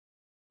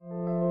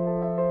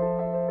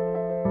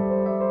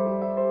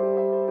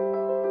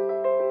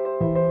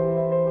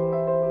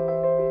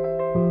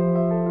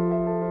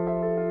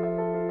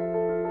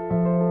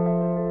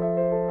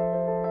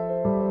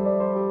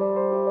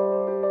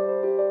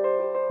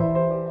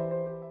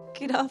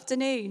Good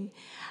afternoon.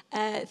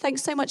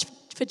 Thanks so much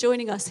for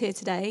joining us here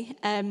today.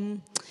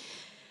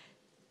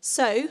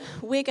 So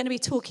we're going to be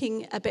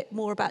talking a bit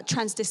more about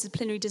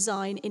transdisciplinary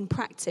design in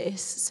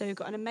practice. So we've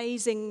got an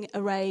amazing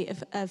array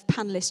of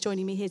panelists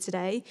joining me here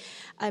today.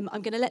 I'm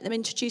going to let them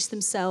introduce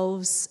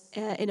themselves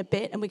in a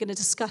bit, and we're going to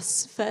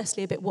discuss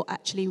firstly a bit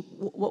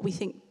what we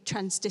think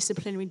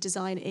transdisciplinary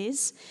design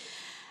is.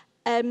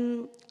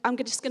 I'm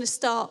just going to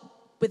start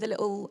with a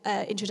little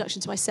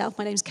introduction to myself.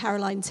 My name is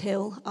Caroline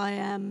Till. I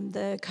am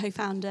the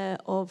co-founder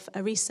of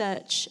a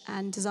research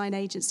and design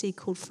agency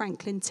called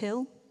Franklin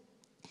Till.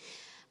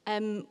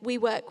 We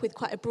work with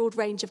quite a broad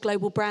range of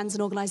global brands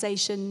and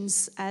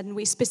organisations, and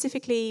we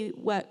specifically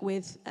work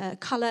with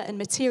colour and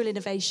material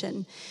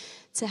innovation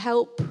to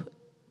help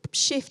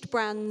shift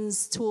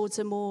brands towards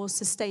a more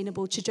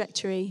sustainable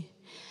trajectory.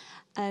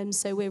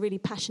 So we're really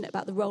passionate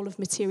about the role of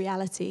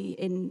materiality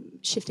in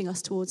shifting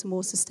us towards a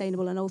more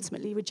sustainable and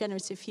ultimately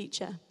regenerative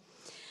future.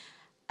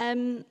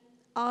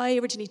 I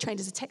originally trained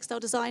as a textile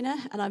designer,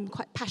 and I'm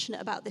quite passionate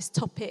about this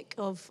topic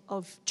of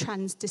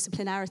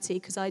transdisciplinarity,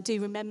 because I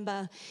do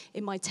remember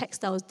in my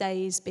textiles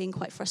days being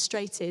quite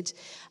frustrated,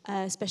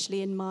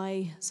 especially in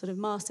my sort of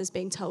master's,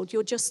 being told,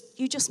 you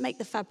just make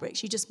the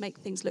fabrics, you just make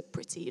things look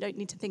pretty, you don't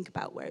need to think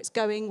about where it's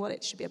going, what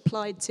it should be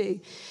applied to.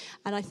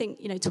 And I think,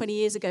 20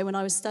 years ago when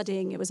I was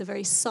studying, it was a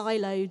very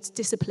siloed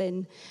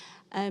discipline.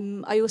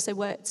 I also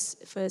worked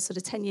for sort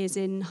of 10 years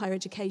in higher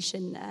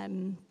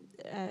education,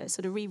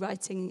 sort of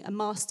rewriting a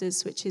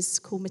master's, which is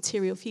called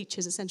Material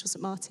Futures at Central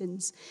St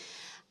Martin's.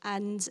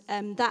 And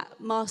that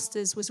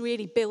master's was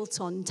really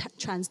built on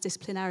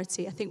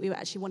transdisciplinarity. I think we were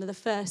actually one of the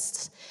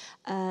first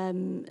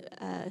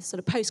sort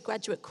of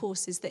postgraduate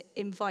courses that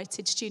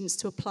invited students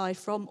to apply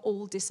from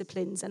all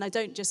disciplines. And I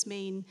don't just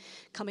mean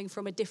coming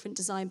from a different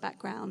design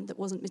background that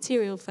wasn't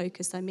material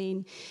focused. I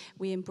mean,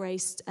 we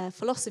embraced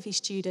philosophy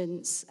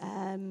students,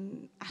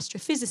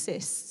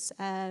 astrophysicists,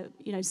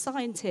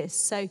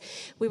 scientists. So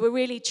we were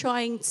really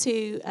trying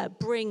to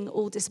bring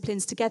all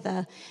disciplines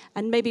together.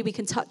 And maybe we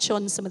can touch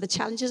on some of the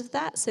challenges of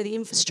that. So the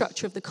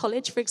infrastructure of the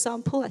college, for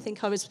example, I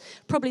think I was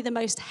probably the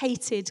most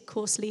hated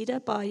course leader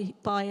by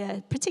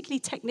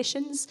particularly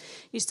technicians.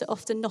 Used to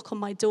often knock on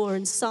my door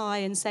and sigh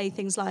and say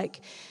things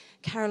like,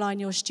 Caroline,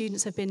 your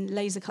students have been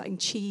laser cutting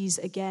cheese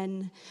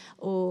again,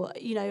 or,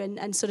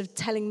 and sort of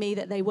telling me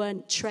that they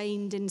weren't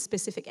trained in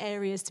specific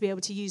areas to be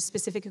able to use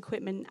specific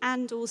equipment,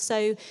 and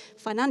also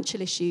financial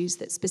issues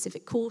that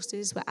specific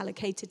courses were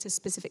allocated to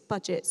specific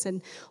budgets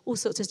and all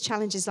sorts of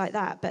challenges like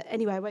that. But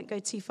anyway, I won't go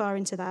too far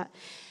into that.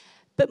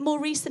 But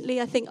more recently,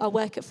 I think our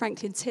work at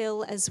Franklin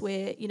Till, as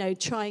we're,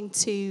 trying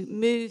to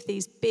move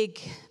these big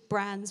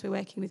brands, we're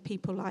working with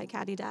people like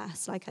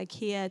Adidas, like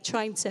IKEA,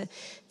 trying to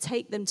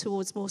take them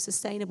towards more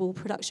sustainable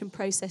production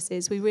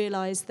processes. We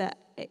realise that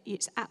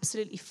it's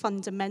absolutely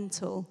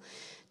fundamental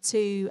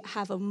to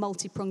have a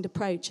multi-pronged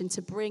approach and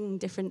to bring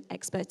different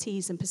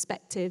expertise and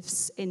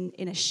perspectives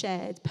in a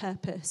shared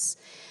purpose.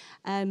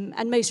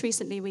 And most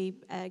recently, we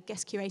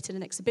guest curated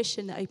an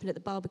exhibition that opened at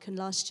the Barbican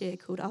last year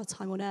called Our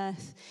Time on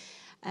Earth,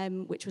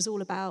 which was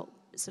all about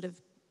sort of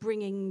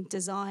bringing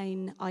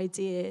design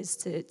ideas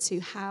to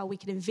how we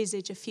could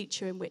envisage a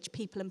future in which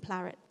people and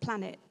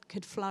planet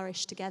could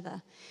flourish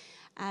together.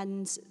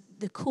 And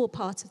the core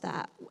part of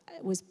that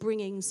was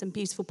bringing some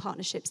beautiful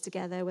partnerships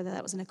together, whether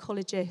that was an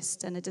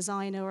ecologist and a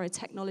designer or a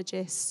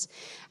technologist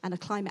and a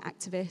climate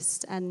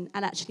activist. And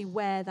actually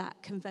where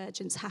that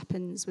convergence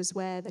happens was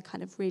where the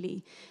kind of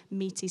really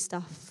meaty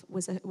stuff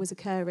was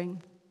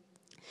occurring.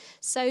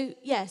 So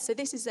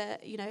this is a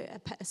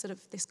sort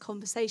of this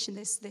conversation,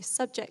 this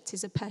subject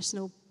is a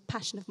personal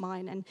passion of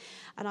mine, and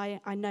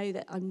I know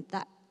that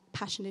that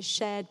passion is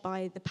shared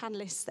by the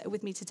panelists that are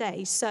with me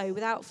today. So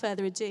without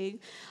further ado,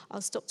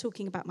 I'll stop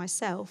talking about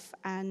myself,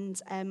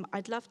 and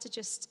I'd love to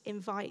just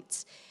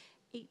invite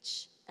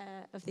each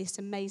of this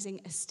amazing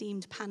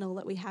esteemed panel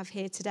that we have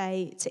here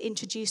today to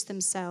introduce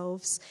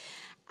themselves.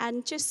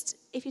 And just,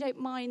 if you don't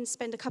mind,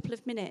 spend a couple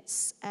of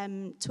minutes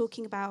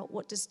talking about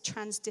what does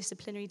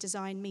transdisciplinary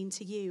design mean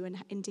to you,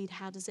 and indeed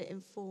how does it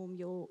inform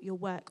your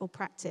work or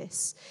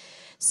practice.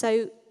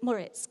 So,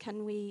 Moritz,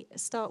 can we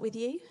start with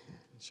you?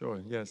 Sure,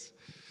 yes.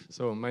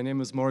 So my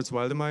name is Moritz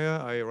Waldemeyer.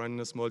 I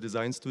run a small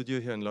design studio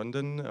here in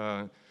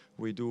London.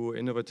 We do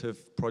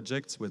innovative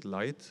projects with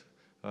light,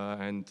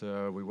 and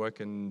we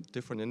work in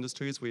different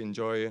industries. We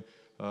enjoy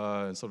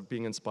sort of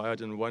being inspired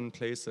in one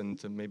place and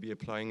maybe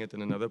applying it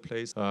in another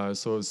place.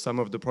 So some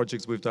of the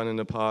projects we've done in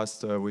the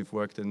past, we've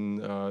worked in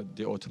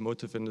the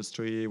automotive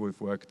industry, we've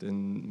worked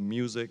in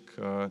music,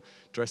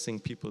 dressing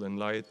people in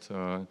light.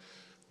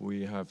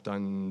 We have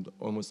done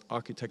almost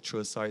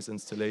architectural size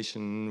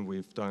installation.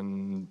 We've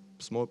done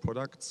small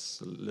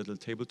products, little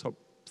tabletop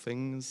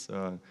things.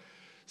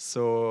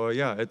 So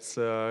yeah, it's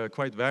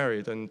quite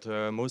varied, and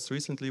most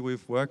recently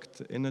we've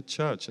worked in a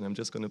church, and I'm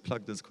just going to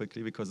plug this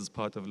quickly because it's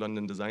part of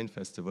London Design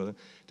Festival.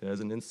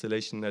 There's an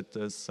installation at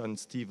St.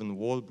 Stephen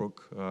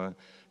Walbrook,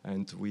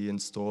 and we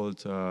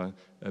installed a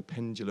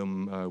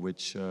pendulum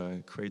which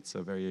creates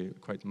a very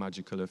quite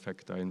magical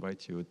effect. I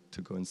invite you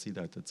to go and see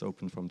that. It's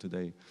open from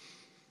today.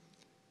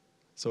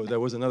 So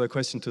there was another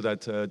question to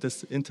that,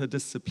 this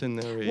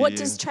interdisciplinary... What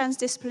does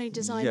transdisciplinary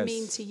design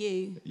mean to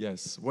you?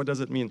 Yes, what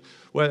does it mean?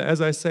 Well, as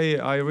I say,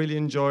 I really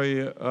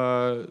enjoy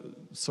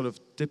sort of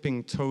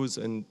dipping toes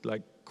in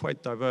like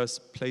quite diverse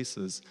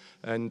places,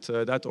 and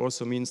that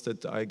also means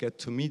that I get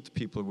to meet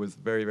people with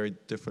very, very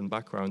different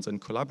backgrounds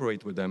and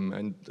collaborate with them,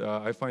 and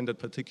I find that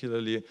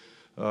particularly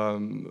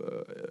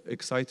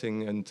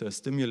exciting and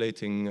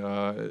stimulating.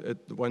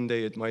 One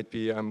day it might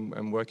be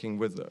I'm working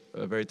with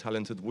a very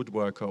talented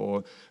woodworker,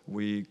 or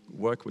we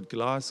work with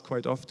glass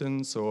quite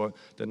often, so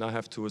then I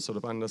have to sort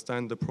of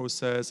understand the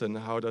process and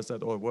how does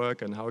that all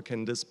work and how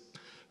can this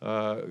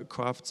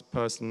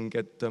craftsperson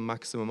get the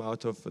maximum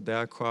out of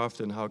their craft,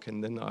 and how can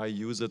then I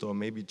use it or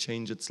maybe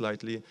change it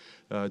slightly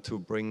to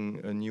bring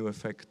a new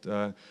effect.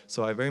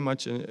 So I very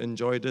much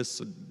enjoy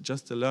this,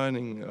 just the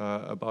learning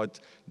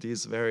about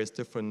these various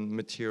different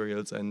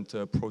materials and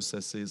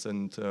processes,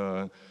 and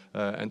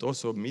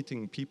also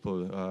meeting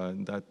people.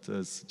 That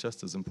is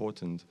just as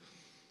important.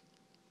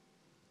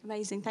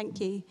 Amazing,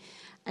 thank you.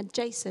 And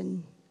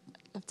Jason,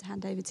 I'd love to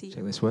hand over to you.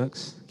 Check this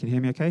works. Can you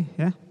hear me okay?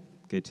 Yeah?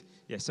 Good.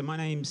 Yeah, so my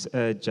name's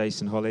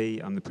Jason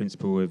Holley. I'm the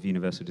principal of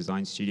Universal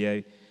Design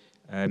Studio.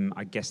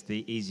 I guess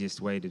the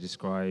easiest way to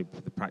describe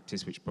the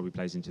practice, which probably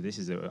plays into this,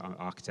 is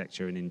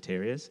architecture and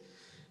interiors.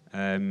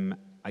 And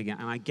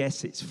I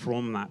guess it's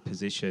from that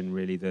position,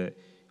 really, that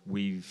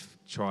we've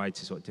tried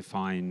to sort of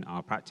define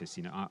our practice.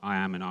 You know, I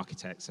am an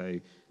architect, so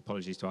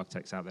apologies to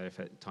architects out there if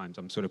at times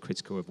I'm sort of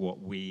critical of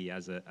what we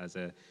as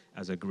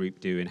a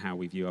group do and how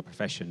we view our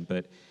profession.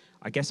 But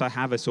I guess I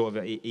have a sort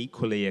of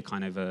equally a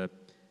kind of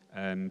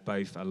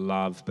both a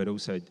love but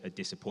also a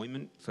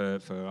disappointment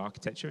for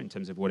architecture in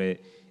terms of what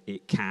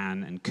it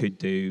can and could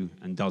do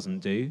and doesn't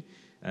do.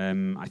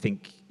 I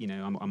think, you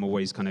know, I'm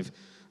always kind of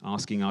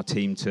asking our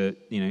team to,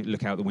 you know,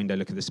 look out the window,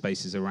 look at the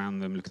spaces around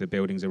them, look at the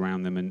buildings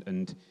around them,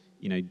 and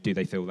you know, do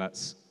they feel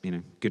that's, you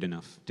know, good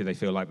enough? Do they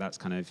feel like that's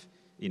kind of,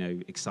 you know,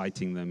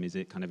 exciting them? Is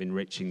it kind of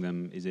enriching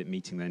them? Is it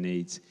meeting their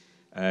needs?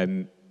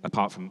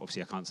 Apart from,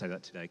 obviously, I can't say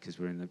that today because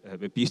we're in a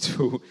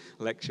beautiful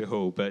lecture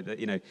hall, but,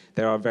 you know,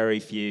 there are very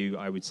few,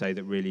 I would say,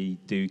 that really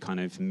do kind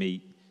of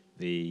meet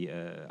the,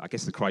 I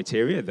guess, the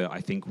criteria that I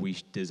think we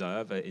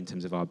deserve in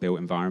terms of our built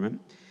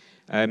environment.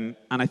 And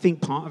I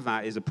think part of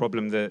that is a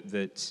problem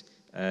that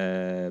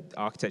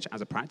architecture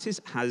as a practice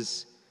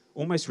has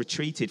almost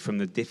retreated from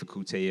the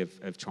difficulty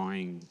of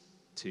trying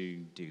to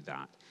do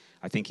that.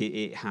 I think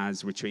it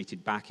has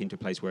retreated back into a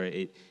place where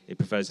it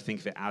prefers to think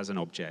of it as an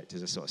object,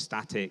 as a sort of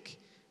static,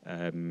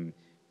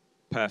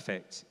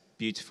 perfect,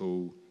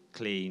 beautiful,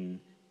 clean,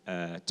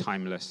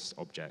 timeless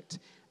object.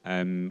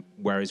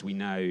 Whereas we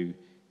know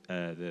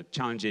the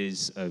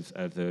challenges of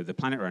the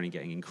planet are only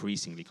getting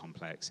increasingly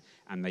complex,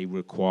 and they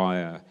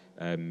require,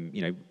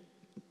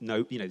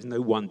 there's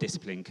no one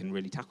discipline can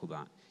really tackle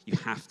that. You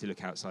have to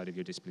look outside of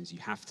your disciplines. You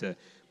have to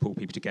pull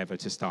people together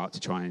to start to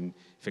try and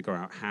figure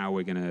out how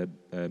we're going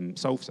to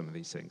solve some of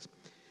these things.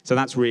 So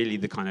that's really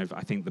the kind of,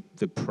 I think,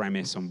 the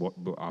premise on what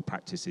our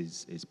practice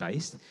is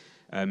based.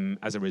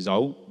 As a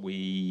result,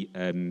 we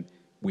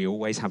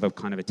always have a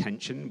kind of a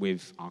tension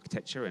with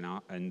architecture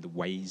and the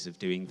ways of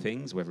doing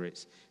things, whether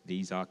it's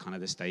these are kind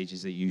of the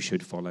stages that you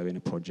should follow in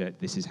a project.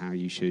 This is how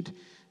you should,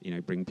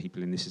 bring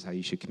people in. This is how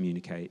you should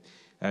communicate.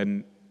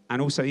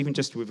 And also, even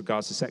just with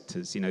regards to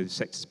sectors, the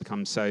sectors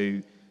become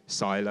so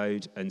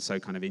siloed and so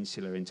kind of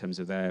insular in terms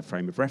of their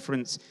frame of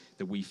reference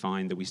that we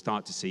find that we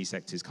start to see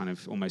sectors kind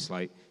of almost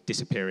like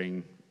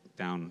disappearing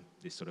down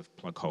this sort of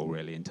plug hole,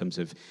 really, in terms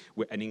of,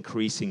 and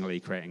increasingly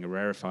creating a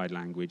rarefied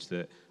language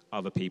that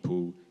other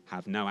people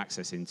have no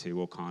access into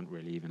or can't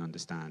really even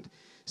understand.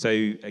 So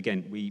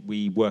again,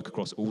 we work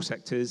across all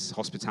sectors: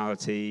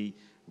 hospitality,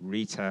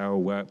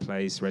 retail,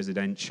 workplace,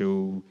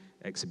 residential,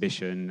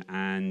 exhibition,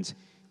 and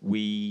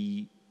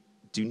we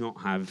do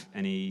not have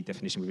any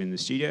definition within the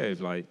studio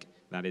of like,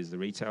 that is the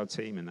retail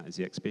team and that is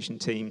the exhibition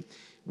team.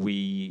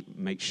 We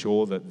make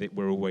sure that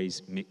we're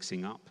always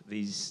mixing up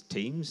these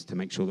teams to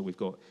make sure that we've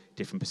got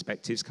different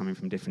perspectives coming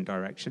from different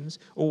directions,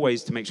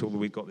 always to make sure that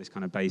we've got this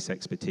kind of base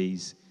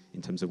expertise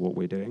in terms of what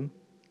we're doing.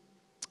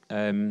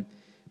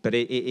 But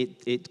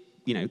it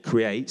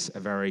creates a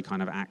very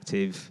kind of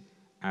active,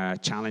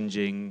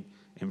 challenging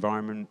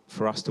environment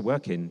for us to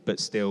work in,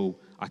 but still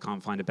I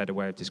can't find a better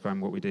way of describing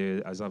what we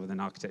do as other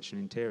than architecture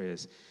and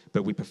interiors.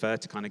 But we prefer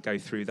to kind of go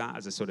through that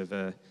as a sort of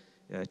a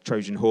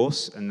Trojan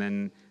horse and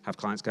then have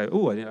clients go,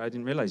 oh, I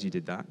didn't realize you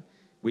did that,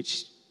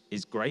 which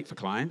is great for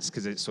clients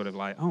because it's sort of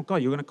like, oh God,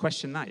 you're going to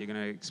question that. You're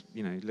going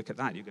to, look at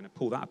that. You're going to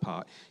pull that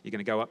apart. You're going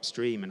to go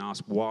upstream and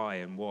ask why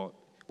and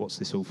what's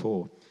this all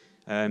for.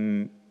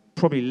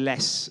 Probably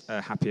less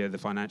happier the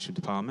financial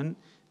department,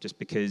 just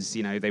because,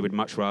 they would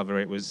much rather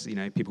it was,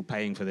 people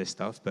paying for this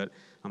stuff. But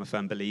I'm a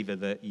firm believer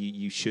that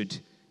you should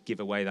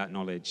give away that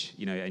knowledge,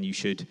 and you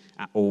should,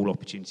 at all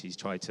opportunities,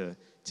 try to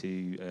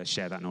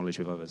share that knowledge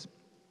with others.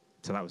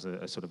 So that was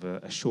a sort of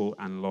a short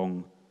and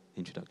long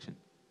introduction.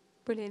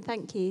 Brilliant,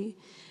 thank you.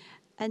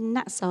 And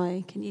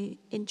Natsai, can you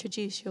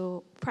introduce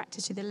your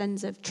practice through the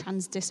lens of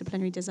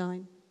transdisciplinary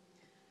design?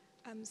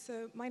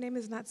 So my name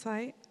is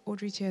Natsai,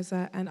 Audrey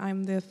Chieza, and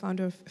I'm the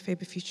founder of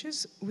Faber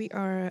Futures. We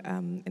are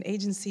an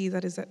agency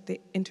that is at the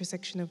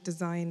intersection of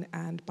design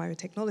and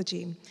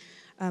biotechnology.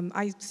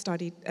 I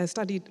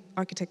studied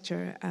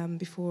architecture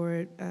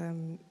before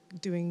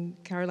doing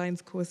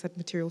Caroline's course at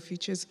Material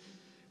Futures,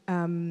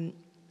 and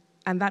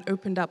that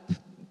opened up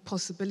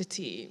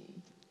possibilities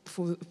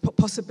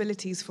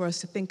for us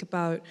to think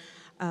about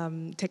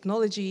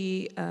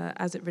technology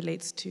as it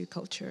relates to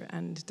culture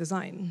and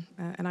design.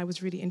 And I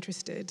was really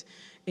interested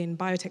in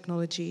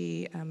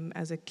biotechnology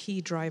as a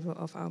key driver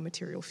of our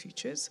material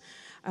futures.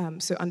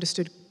 So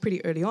understood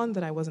pretty early on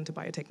that I wasn't a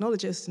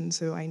biotechnologist, and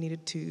so I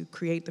needed to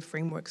create the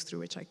frameworks through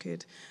which I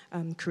could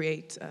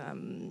create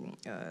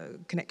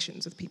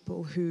connections with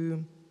people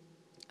who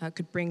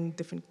could bring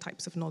different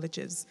types of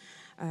knowledges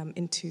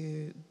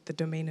into the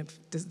domain of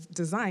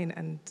design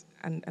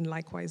and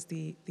likewise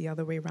the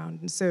other way around.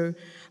 And so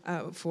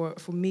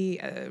for me,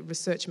 a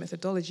research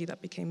methodology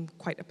that became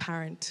quite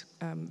apparent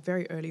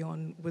very early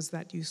on was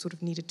that you sort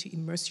of needed to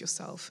immerse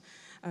yourself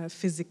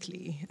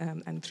physically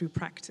and through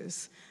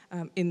practice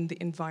in the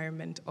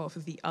environment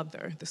of the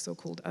other, the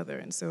so-called other.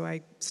 And so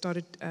I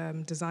started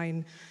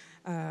design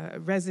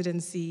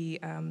residency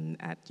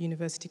at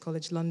University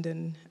College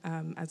London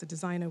as a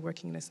designer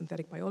working in a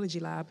synthetic biology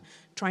lab,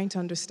 trying to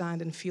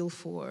understand and feel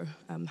for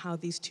how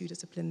these two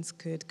disciplines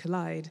could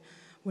collide.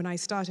 When I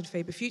started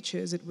Faber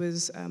Futures, it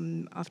was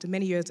after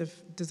many years of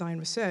design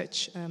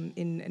research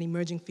in an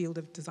emerging field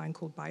of design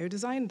called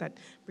biodesign that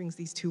brings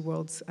these two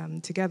worlds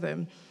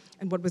together.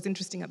 And what was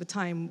interesting at the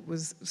time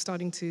was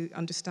starting to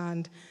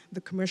understand the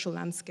commercial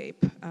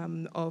landscape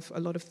of a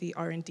lot of the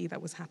R&D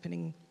that was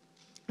happening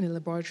in a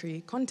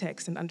laboratory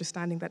context, and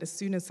understanding that as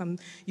soon as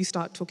you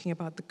start talking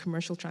about the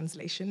commercial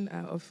translation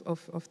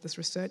of this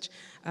research,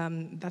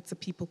 that's a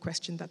people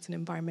question, that's an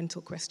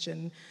environmental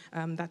question,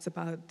 that's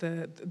about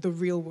the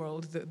real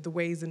world, the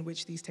ways in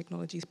which these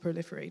technologies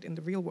proliferate in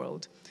the real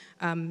world.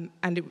 And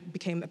it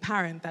became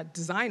apparent that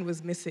design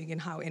was missing in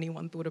how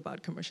anyone thought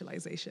about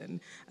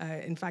commercialization.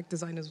 In fact,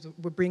 designers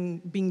were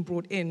being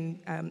brought in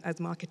as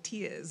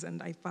marketeers,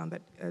 and I found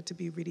that to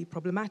be really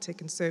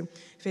problematic. And so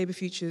Faber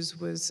Futures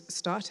was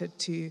started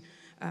to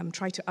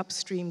try to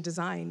upstream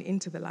design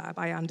into the lab.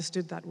 I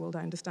understood that world.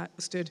 I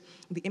understood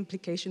the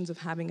implications of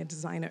having a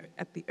designer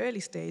at the early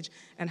stage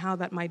and how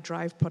that might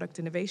drive product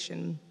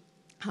innovation,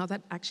 how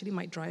that actually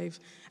might drive,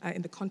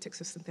 in the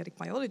context of synthetic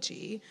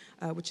biology,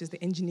 which is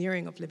the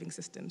engineering of living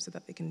systems so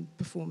that they can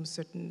perform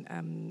certain,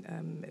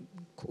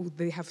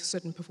 they have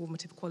certain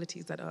performative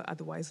qualities that are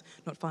otherwise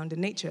not found in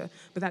nature.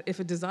 But that if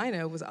a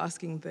designer was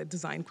asking the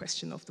design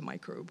question of the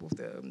microbe, of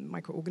the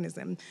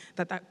microorganism,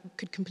 that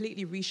could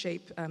completely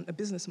reshape a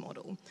business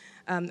model.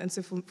 And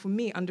so for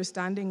me,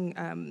 understanding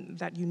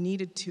that you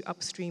needed to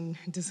upstream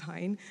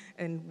design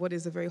in what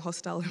is a very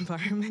hostile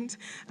environment,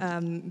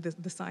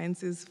 the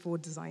sciences for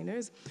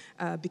designers,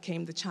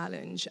 became the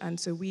challenge. And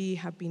so we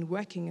have been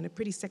working in a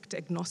pretty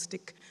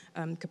sector-agnostic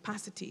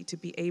capacity to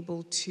be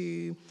able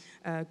to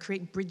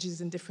create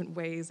bridges in different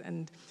ways,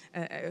 and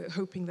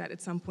hoping that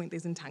at some point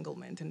there's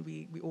entanglement and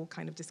we all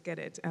kind of just get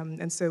it.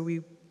 And so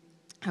we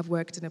have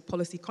worked in a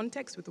policy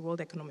context with the World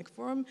Economic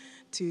Forum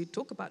to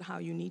talk about how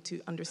you need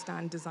to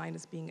understand design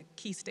as being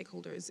key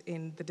stakeholders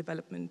in the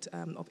development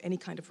of any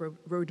kind of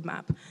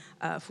roadmap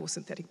for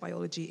synthetic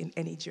biology in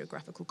any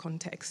geographical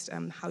context.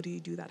 How do you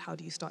do that? How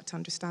do you start to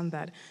understand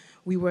that?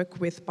 We work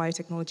with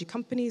biotechnology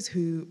companies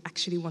who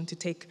actually want to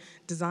take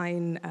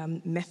design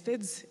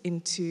methods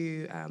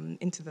into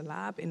the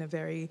lab in a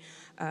very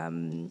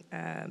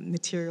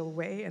material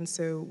way. And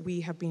so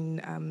we have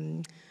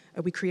been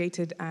we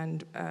created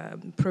and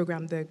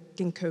programmed the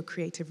Ginkgo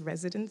Creative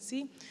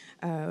Residency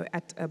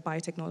at a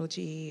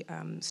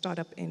biotechnology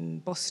startup in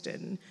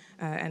Boston.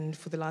 And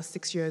for the last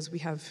 6 years, we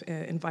have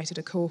invited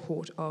a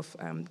cohort of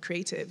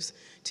creatives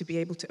to be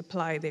able to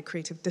apply their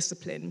creative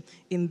discipline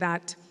in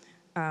that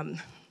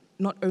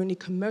not only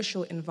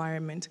commercial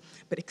environment,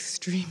 but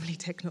extremely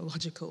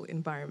technological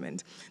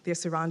environment. They're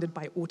surrounded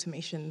by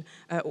automation,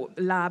 or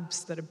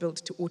labs that are built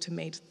to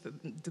automate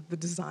the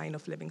design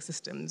of living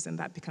systems, and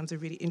that becomes a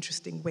really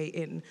interesting way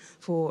in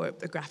for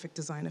a graphic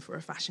designer, for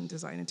a fashion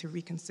designer to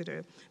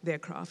reconsider their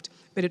craft.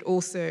 But it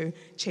also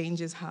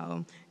changes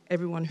how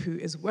everyone who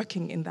is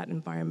working in that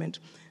environment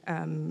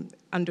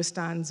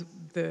understands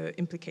the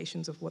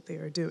implications of what they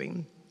are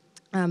doing.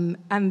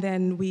 And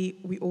then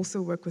we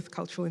also work with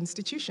cultural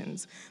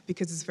institutions,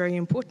 because it's very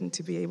important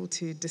to be able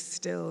to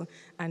distill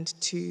and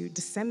to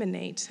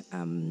disseminate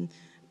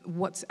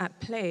what's at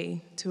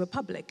play to a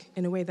public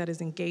in a way that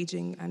is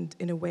engaging and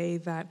in a way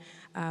that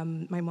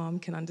my mom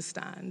can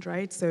understand,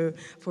 right? So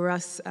for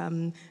us,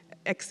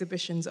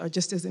 exhibitions are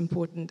just as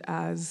important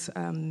as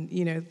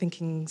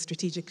thinking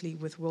strategically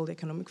with World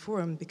Economic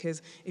Forum,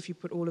 because if you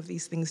put all of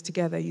these things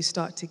together, you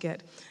start to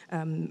get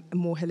a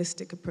more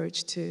holistic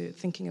approach to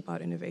thinking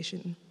about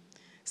innovation.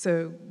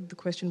 So the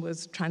question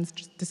was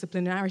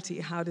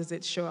transdisciplinarity. How does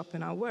it show up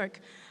in our work?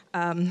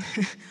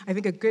 I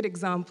think a good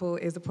example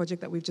is a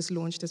project that we've just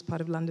launched as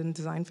part of London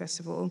Design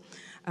Festival,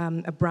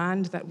 a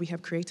brand that we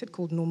have created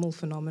called Normal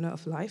Phenomena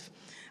of Life.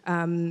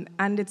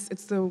 And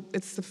it's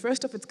the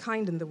first of its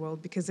kind in the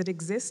world because it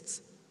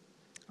exists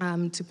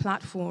to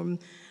platform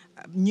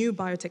new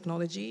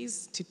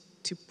biotechnologies,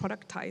 to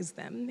productize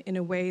them in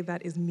a way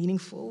that is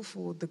meaningful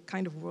for the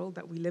kind of world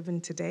that we live in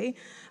today,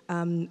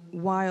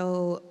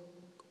 while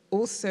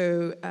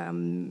also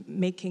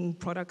making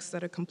products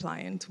that are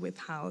compliant with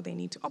how they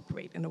need to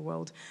operate in a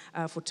world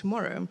for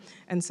tomorrow.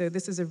 And so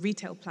this is a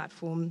retail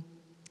platform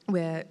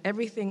where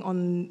everything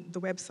on the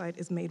website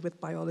is made with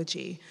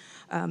biology.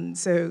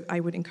 So I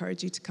would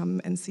encourage you to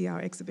come and see our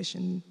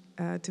exhibition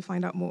to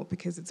find out more,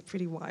 because it's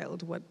pretty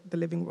wild what the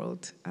living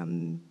world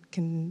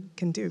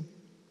can do.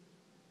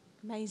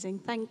 Amazing,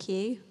 thank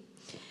you.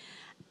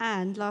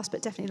 And last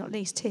but definitely not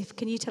least, Tiff,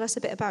 can you tell us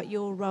a bit about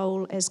your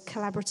role as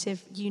Collaborative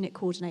Unit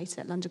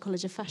Coordinator at London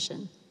College of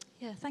Fashion?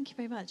 Yeah, thank you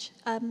very much.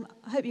 I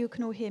hope you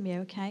can all hear me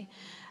okay.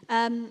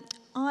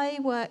 I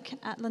work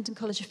at London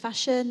College of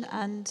Fashion,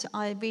 and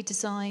I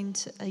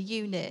redesigned a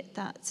unit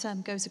that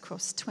goes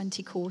across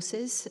 20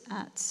 courses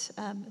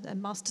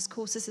and master's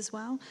courses as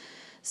well.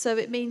 So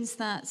it means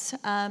that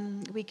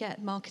we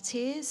get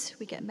marketeers,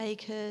 we get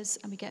makers,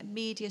 and we get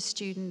media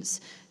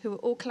students who are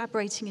all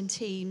collaborating in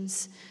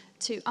teams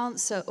to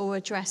answer or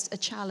address a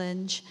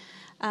challenge.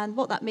 And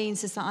what that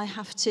means is that I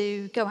have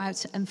to go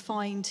out and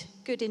find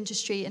good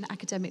industry and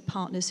academic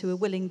partners who are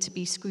willing to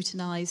be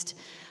scrutinised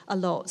a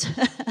lot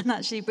and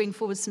actually bring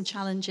forward some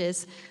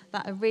challenges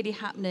that are really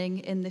happening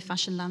in the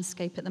fashion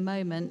landscape at the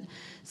moment.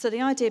 So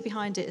the idea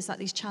behind it is that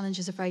these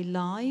challenges are very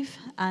live,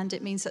 and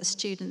it means that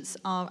students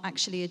are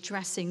actually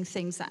addressing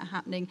things that are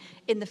happening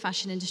in the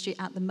fashion industry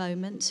at the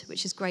moment,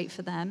 which is great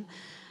for them.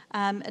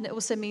 And it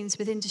also means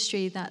with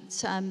industry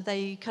that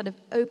they kind of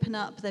open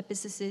up their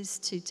businesses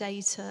to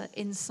data,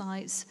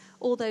 insights,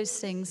 all those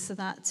things, so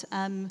that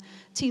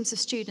teams of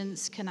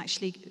students can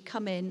actually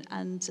come in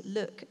and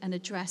look and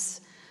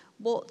address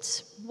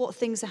what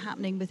things are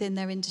happening within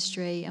their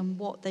industry and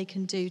what they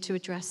can do to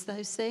address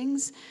those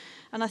things.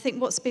 And I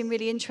think what's been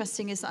really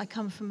interesting is that I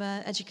come from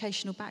an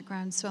educational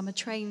background, so I'm a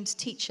trained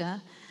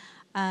teacher.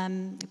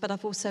 But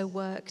I've also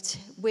worked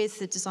with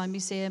the Design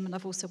Museum, and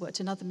I've also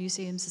worked in other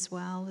museums as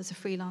well as a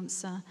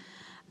freelancer.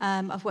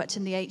 I've worked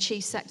in the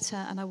HE sector,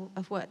 and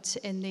I've worked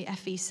in the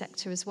FE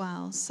sector as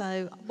well.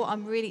 So what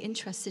I'm really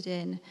interested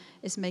in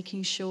is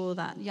making sure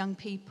that young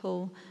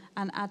people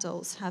and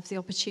adults have the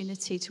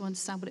opportunity to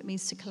understand what it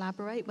means to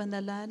collaborate when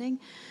they're learning.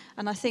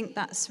 And I think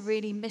that's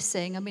really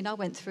missing. I mean, I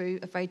went through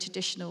a very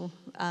traditional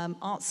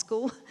art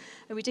school,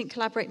 and we didn't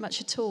collaborate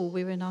much at all.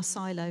 We were in our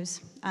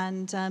silos.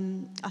 And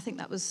I think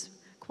that was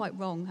quite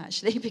wrong,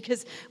 actually,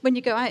 because when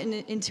you go out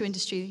into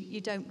industry,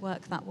 you don't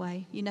work that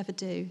way. You never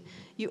do.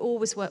 You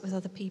always work with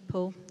other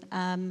people,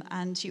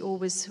 and you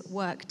always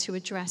work to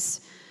address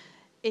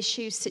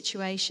issues,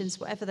 situations,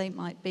 whatever they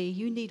might be.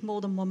 You need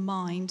more than one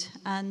mind,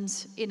 and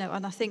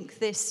I think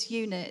this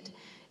unit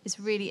is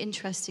really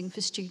interesting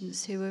for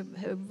students who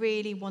are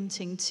really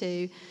wanting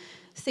to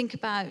think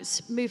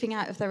about moving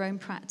out of their own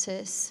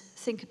practice,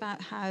 think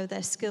about how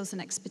their skills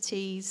and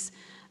expertise,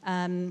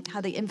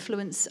 how they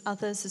influence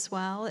others as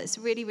well. It's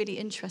really, really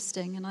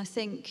interesting, and I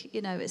think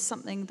it's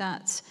something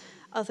that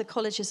other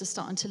colleges are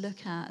starting to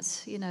look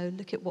at.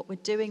 Look at what we're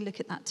doing,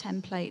 look at that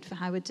template for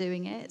how we're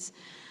doing it.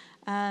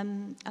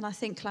 And I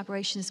think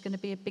collaboration is going to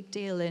be a big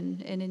deal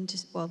in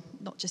well,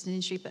 not just in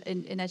industry, but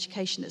in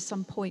education at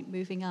some point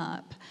moving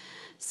up.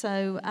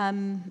 So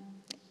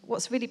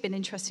what's really been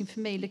interesting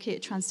for me looking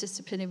at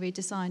transdisciplinary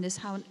design is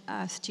how on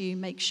earth do you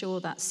make sure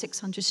that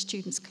 600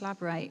 students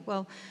collaborate?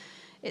 Well,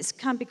 it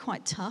can be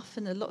quite tough,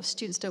 and a lot of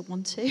students don't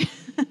want to.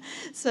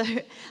 So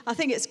I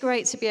think it's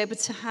great to be able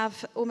to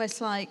have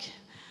almost like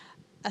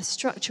a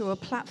structure or a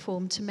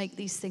platform to make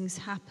these things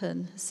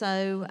happen.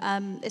 So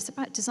it's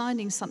about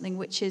designing something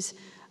which is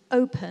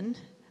open,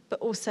 but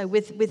also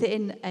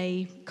within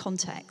a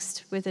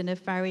context, within a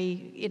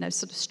very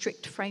sort of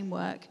strict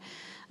framework.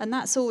 And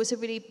that's always a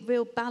really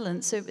real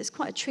balance. So it's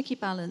quite a tricky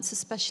balance,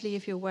 especially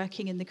if you're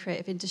working in the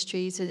creative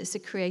industries and it's a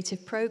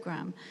creative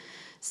program.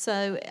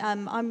 So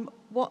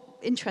what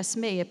interests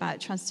me about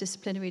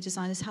transdisciplinary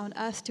design is how on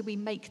earth do we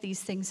make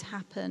these things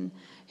happen?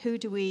 Who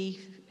do we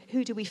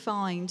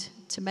find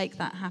to make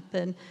that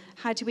happen?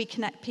 How do we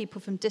connect people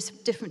from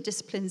different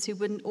disciplines who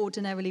wouldn't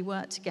ordinarily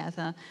work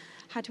together?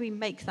 How do we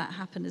make that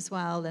happen as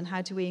well? And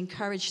how do we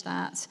encourage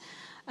that?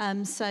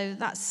 So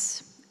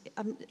that's,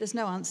 there's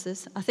no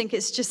answers. I think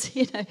it's just,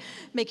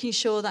 making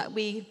sure that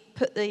we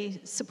put the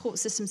support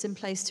systems in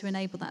place to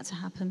enable that to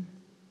happen.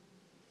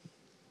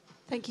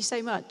 Thank you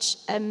so much.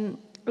 I'm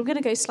going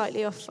to go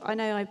slightly off. I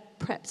know I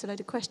prepped a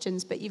load of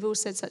questions, but you've all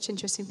said such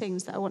interesting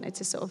things that I wanted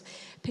to sort of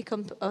pick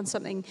on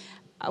something.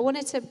 I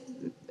wanted to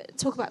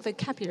talk about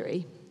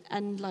vocabulary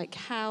and like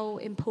how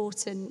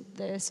important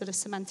the sort of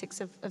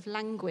semantics of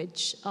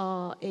language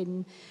are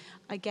in,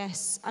 I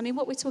guess,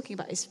 what we're talking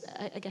about is,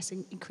 I guess,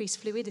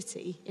 increased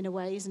fluidity in a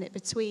way, isn't it,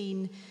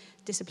 between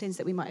disciplines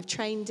that we might have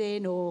trained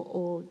in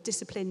or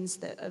disciplines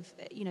that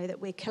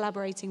that we're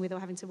collaborating with or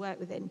having to work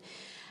within.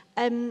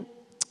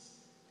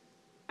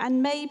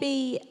 And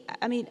maybe,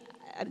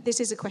 this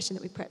is a question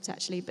that we prepped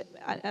actually,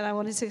 and I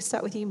wanted to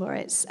start with you,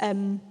 Moritz.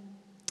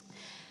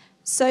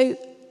 So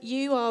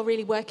you are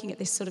really working at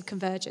this sort of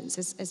convergence,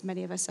 as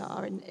many of us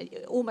are, and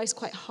almost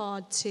quite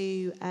hard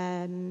to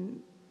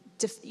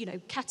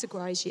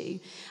categorize you.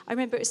 I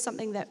remember it was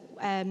something that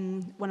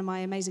one of my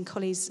amazing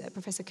colleagues,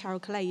 Professor Carol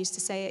Calais, used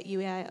to say at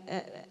UEA,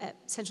 at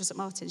Central St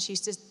Martin's. She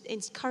used to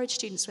encourage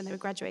students when they were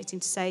graduating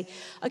to say,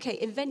 okay,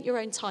 invent your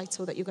own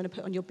title that you're going to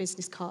put on your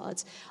business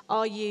card.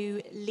 Are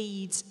you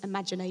lead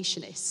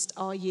imaginationist?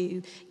 Are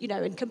you,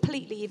 and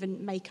completely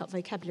even make up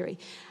vocabulary.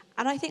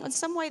 And I think in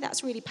some way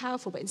that's really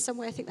powerful, but in some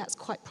way I think that's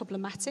quite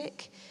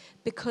problematic,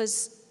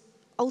 because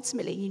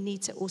ultimately, you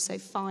need to also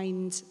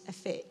find a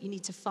fit. You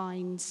need to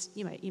find,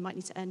 you might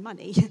need to earn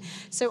money.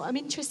 So I'm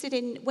interested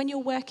in, when you're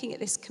working at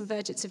this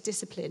convergence of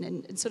discipline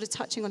and sort of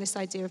touching on this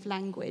idea of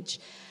language,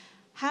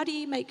 how do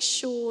you make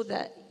sure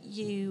that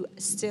you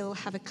still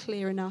have a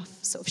clear enough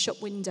sort of shop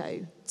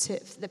window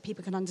that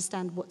people can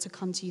understand what to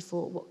come to you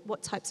for,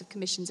 what types of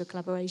commissions or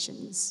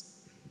collaborations?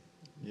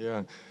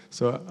 Yeah,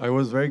 so I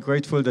was very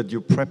grateful that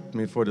you prepped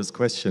me for this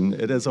question.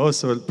 It is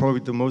also probably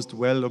the most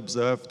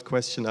well-observed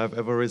question I've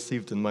ever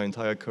received in my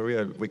entire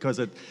career, because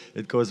it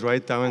goes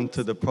right down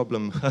to the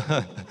problem.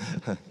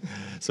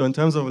 So in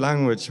terms of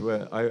language,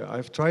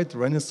 I've tried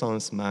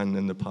Renaissance Man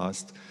in the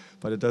past,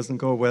 but it doesn't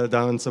go well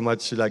down so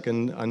much like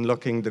in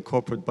unlocking the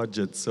corporate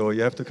budget. So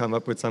you have to come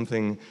up with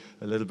something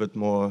a little bit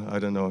more, I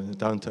don't know,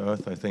 down to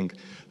earth, I think.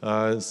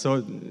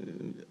 So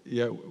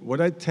yeah, what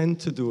I tend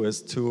to do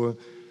is to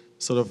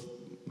sort of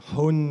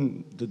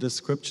hone the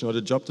description or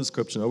the job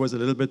description always a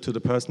little bit to the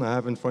person I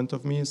have in front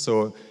of me.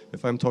 So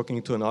if I'm talking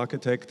to an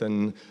architect,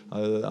 then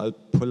I'll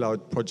pull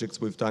out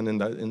projects we've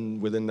done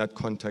within that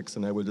context,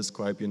 and I will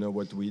describe,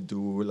 what we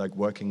do, like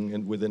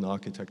working within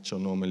architecture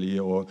normally.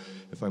 Or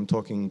if I'm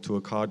talking to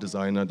a car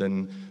designer,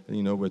 then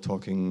we're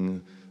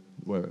talking.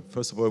 Well,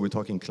 first of all, we're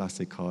talking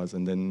classic cars,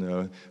 and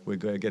then we're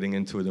getting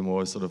into the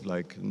more sort of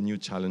like new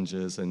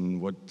challenges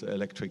and what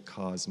electric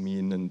cars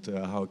mean, and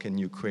how can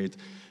you create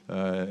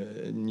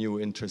new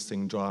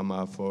interesting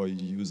drama for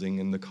using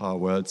in the car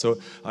world. So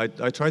I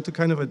try to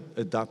kind of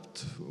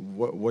adapt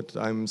what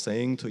I'm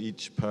saying to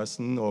each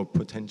person or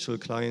potential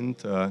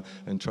client,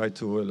 and try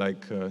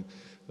to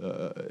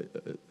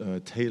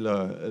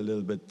tailor a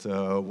little bit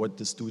what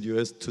the studio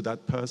is to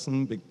that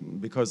person,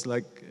 because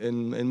like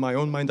in my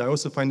own mind I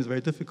also find it very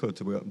difficult,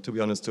 to be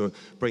honest, to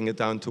bring it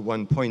down to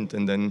one point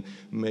and then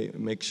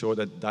make sure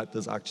that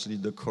is actually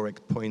the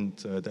correct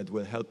point that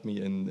will help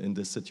me in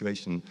this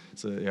situation.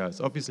 So yeah,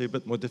 it's obviously a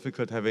bit more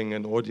difficult having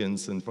an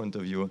audience in front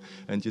of you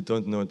and you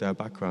don't know their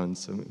background.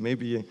 So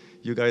maybe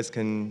you guys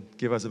can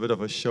give us a bit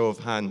of a show of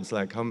hands,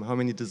 like how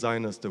many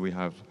designers do we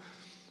have?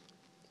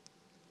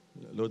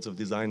 Loads of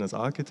designers,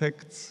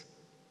 architects,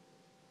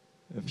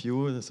 a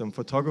few, some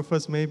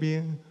photographers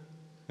maybe.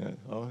 Yeah.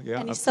 Oh, yeah.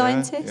 Any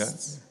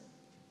scientists?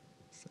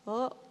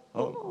 Yeah.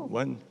 Oh,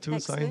 one, two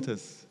excellent.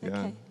 Scientists.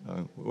 Yeah.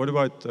 Okay. What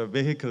about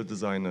vehicle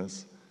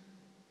designers?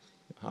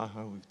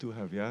 We do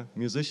have, yeah.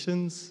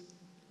 Musicians?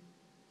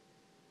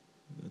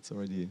 That's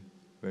already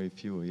very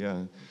few,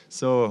 yeah.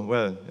 So,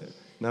 well,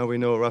 now we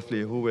know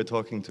roughly who we're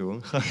talking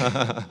to.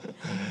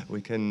 We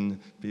can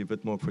be a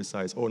bit more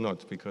precise, or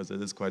not, because it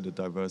is quite a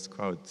diverse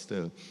crowd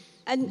still.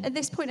 And at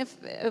this point of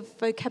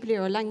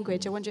vocabulary or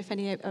language, I wonder if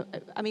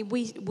any,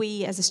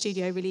 we as a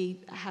studio really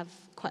have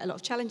quite a lot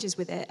of challenges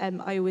with it.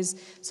 I always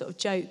sort of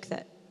joke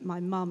that my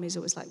mum is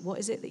always like, what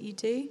is it that you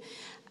do?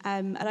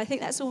 And I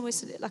think that's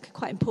almost like a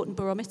quite important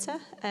barometer.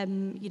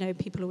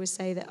 People always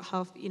say that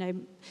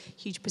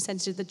huge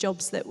percentage of the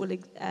jobs that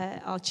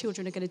our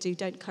children are going to do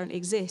don't currently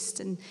exist.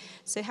 And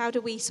so how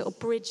do we sort of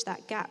bridge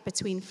that gap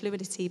between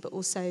fluidity but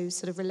also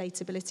sort of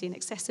relatability and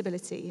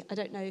accessibility? I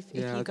don't know if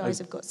you guys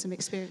have got some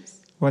experience.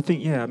 Well, I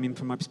think,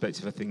 from my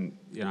perspective, I think,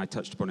 I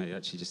touched upon it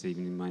actually just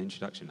even in my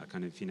introduction. I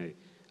kind of,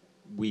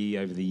 we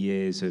over the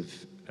years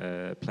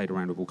have played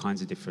around with all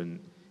kinds of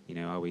different,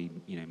 are we,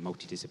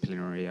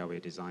 multidisciplinary? Are we a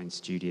design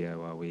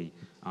studio? Are we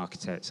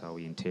architects? Are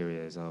we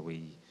interiors? Are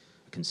we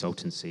a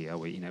consultancy? Are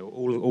we,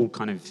 all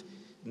kind of,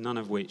 none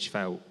of which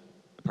felt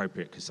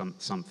appropriate because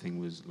something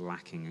was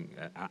lacking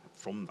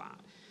from that.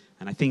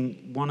 And I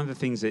think one of the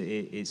things that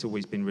it's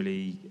always been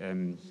really,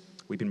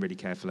 we've been really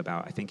careful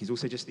about, I think, is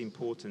also just the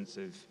importance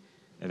of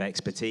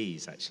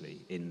expertise,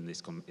 actually, in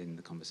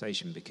the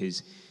conversation,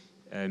 because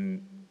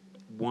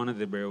one of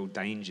the real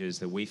dangers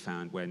that we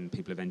found when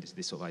people have entered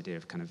this sort of idea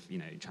of kind of,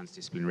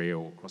 transdisciplinary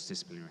or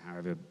cross-disciplinary,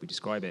 however we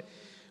describe it,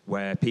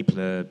 where people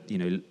are,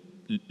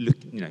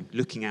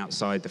 looking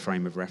outside the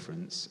frame of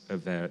reference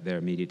of their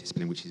immediate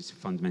discipline, which is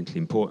fundamentally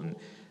important,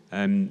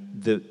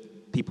 that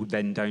people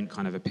then don't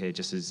kind of appear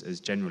just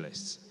as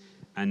generalists.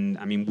 And,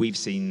 we've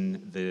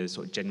seen the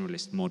sort of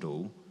generalist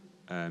model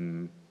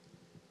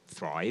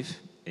thrive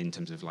in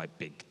terms of, like,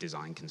 big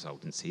design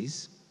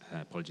consultancies.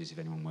 Apologies if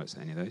anyone works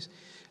at any of those.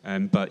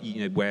 But,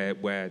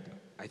 where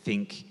I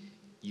think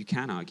you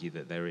can argue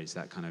that there is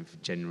that kind of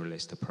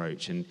generalist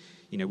approach. And,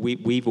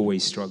 we've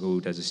always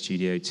struggled as a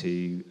studio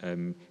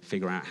to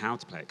figure out how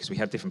to play it, because we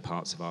have different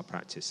parts of our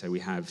practice. So we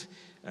have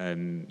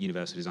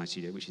Universal Design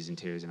Studio, which is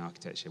interiors and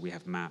architecture. We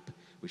have MAP,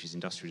 which is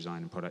industrial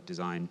design and product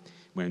design.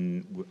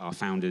 When our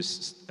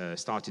founders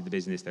started the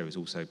business, there was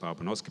also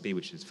Barbara and Oscarby,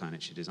 which is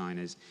furniture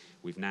designers.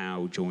 We've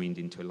now joined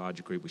into a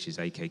larger group, which is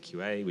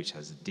AKQA, which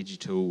has a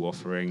digital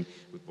offering.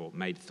 We've brought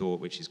Made Thought,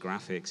 which is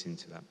graphics,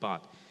 into that.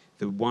 But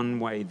the one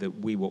way that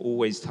we were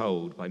always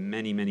told by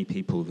many, many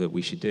people that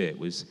we should do it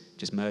was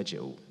just merge it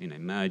all.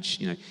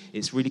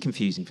 It's really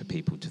confusing for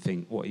people to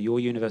think, what, your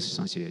Universal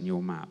Design Studio and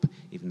your MAP,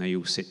 even though you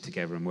all sit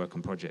together and work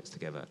on projects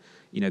together.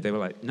 They were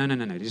like, no,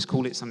 just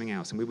call it something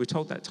else. And we were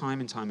told that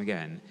time and time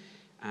again.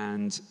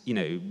 And,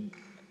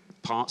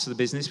 parts of the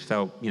business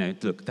felt,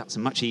 look, that's a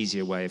much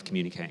easier way of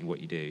communicating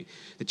what you do.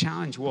 The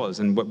challenge was,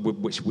 and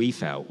which we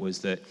felt, was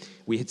that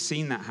we had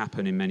seen that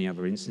happen in many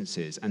other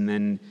instances, and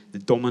then the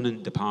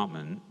dominant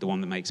department, the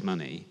one that makes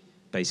money,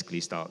 basically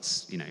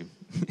starts,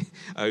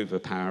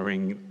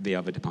 overpowering the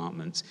other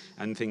departments,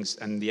 and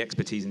the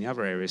expertise in the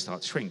other areas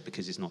starts to shrink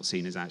because it's not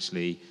seen as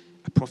actually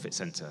a profit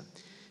center.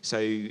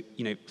 So,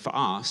 for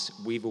us,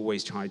 we've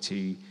always tried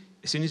to,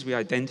 as soon as we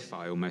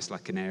identify almost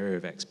like an area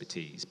of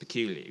expertise,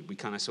 peculiarly, we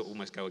kind of sort of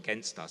almost go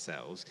against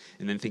ourselves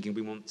and then thinking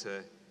we want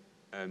to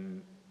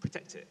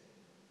protect it.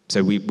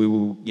 So we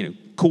will,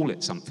 call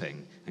it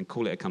something and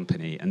call it a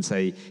company and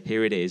say,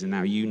 here it is, and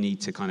now you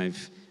need to kind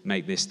of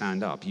make this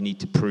stand up. You need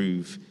to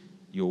prove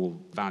your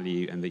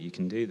value and that you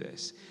can do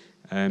this.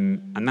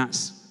 And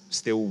that's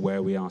still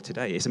where we are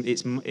today.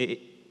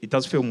 It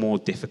does feel more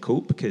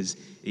difficult because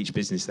each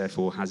business,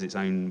 therefore, has its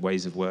own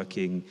ways of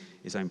working,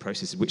 its own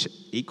processes, which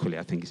equally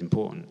I think is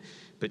important.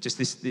 But just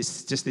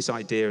this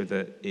idea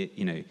that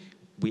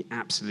we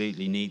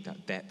absolutely need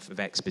that depth of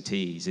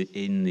expertise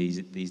in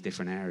these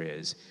different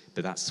areas,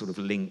 but that's sort of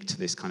linked to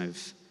this kind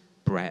of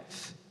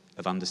breadth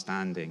of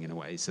understanding in a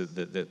way, so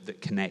that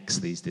connects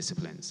these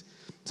disciplines.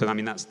 So I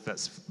mean,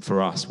 that's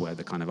for us where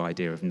the kind of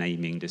idea of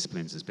naming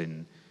disciplines has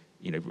been,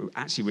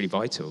 actually really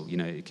vital.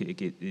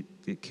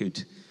 It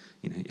could.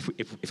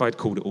 If I'd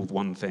called it all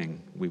one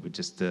thing, we would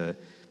just, I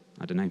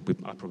don't know,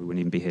 I probably wouldn't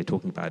even be here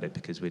talking about it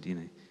because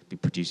we'd, be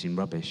producing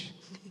rubbish.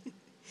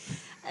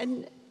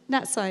 And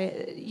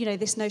Natsai,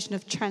 this notion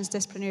of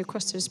transdisciplinary,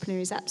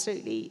 cross-disciplinary is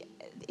absolutely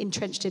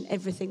entrenched in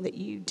everything that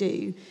you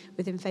do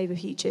within Faber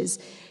Futures.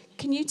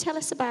 Can you tell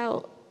us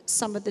about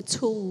some of the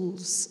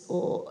tools,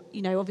 or,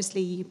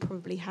 obviously you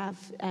probably have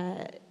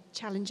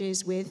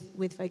challenges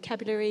with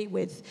vocabulary,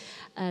 with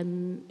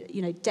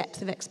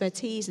depth of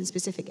expertise in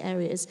specific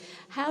areas.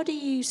 How do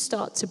you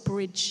start to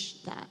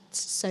bridge that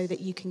so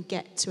that you can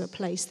get to a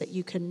place that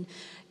you can,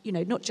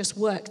 not just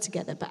work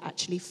together, but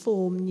actually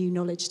form new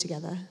knowledge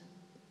together?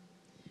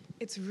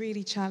 It's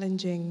really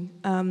challenging,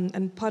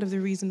 and part of the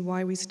reason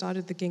why we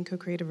started the Ginkgo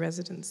Creative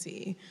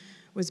Residency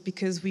was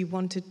because we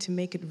wanted to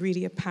make it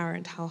really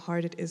apparent how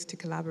hard it is to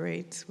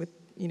collaborate with,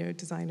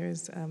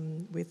 designers,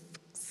 with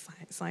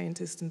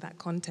scientists in that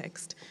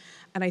context.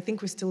 And I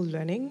think we're still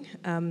learning.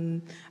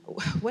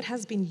 What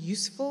has been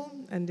useful,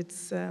 and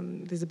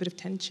there's a bit of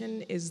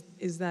tension,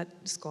 is that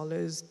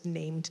scholars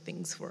named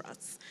things for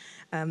us.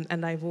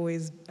 And I've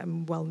always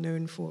am well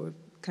known for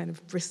kind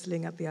of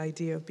bristling at the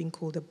idea of being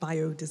called a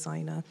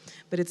bio-designer,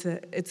 but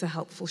it's a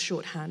helpful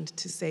shorthand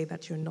to say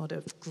that you're not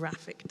a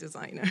graphic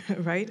designer,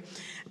 right?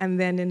 And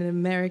then in an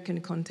American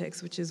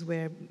context, which is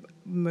where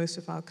most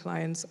of our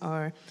clients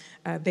are,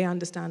 they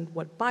understand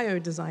what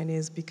bio-design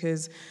is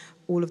because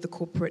all of the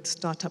corporate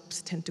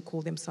startups tend to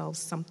call themselves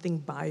something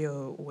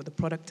bio, or the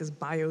product is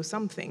bio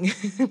something.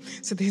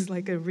 So there's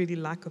like a really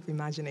lack of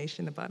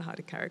imagination about how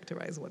to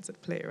characterize what's at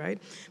play,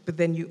 right? But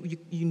then you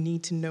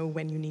need to know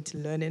when you need to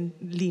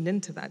lean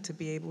into that to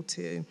be able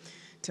to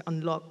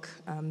unlock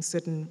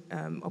certain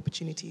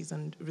opportunities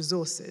and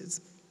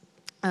resources.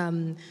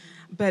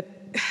 But,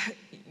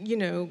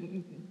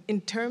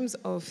 in terms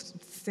of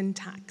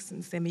syntax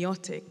and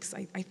semiotics,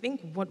 I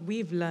think what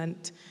we've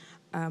learned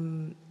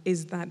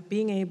is that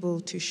being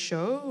able to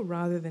show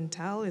rather than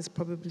tell is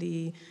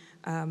probably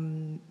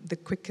the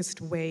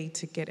quickest way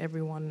to get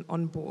everyone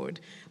on board.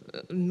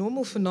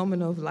 Normal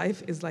phenomena of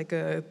life is like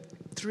a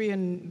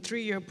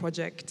three-year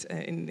project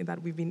in that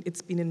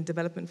it's been in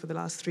development for the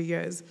last 3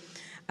 years.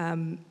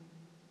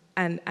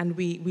 And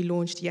we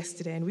launched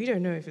yesterday, and we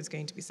don't know if it's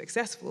going to be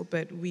successful,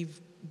 but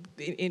we've,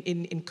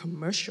 in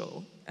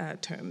commercial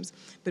terms,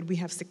 but we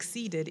have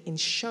succeeded in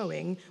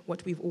showing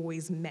what we've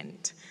always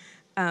meant.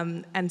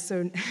 And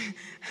so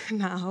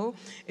now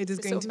it is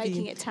going to be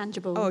making it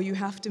tangible. Oh, you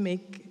have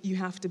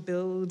to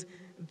build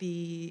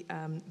the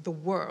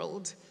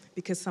world,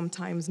 because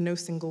sometimes no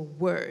single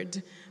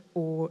word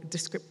or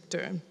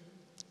descriptor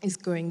is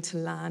going to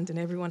land, and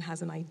everyone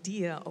has an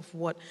idea of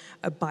what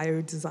a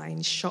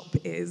bio-design shop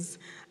is,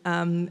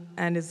 and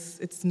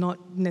it's not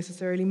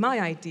necessarily my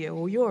idea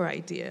or your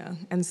idea.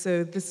 And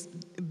so this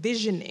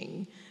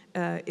visioning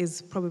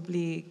is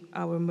probably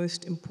our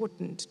most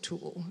important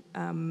tool.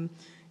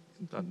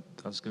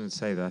 I was going to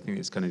say that I think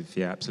it's kind of,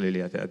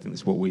 absolutely. I think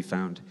it's what we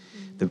found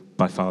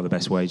by far the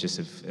best way just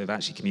of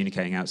actually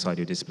communicating outside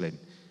your discipline,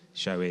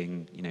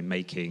 showing,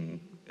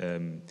 making,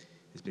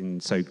 has been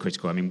so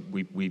critical. I mean,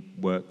 we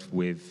worked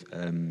with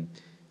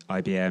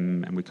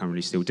IBM, and we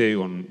currently still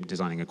do, on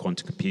designing a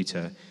quantum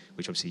computer,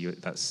 which obviously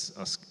that's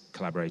us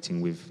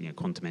collaborating with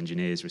quantum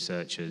engineers,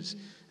 researchers,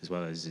 as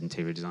well as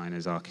interior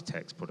designers,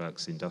 architects,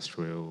 products,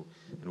 industrial,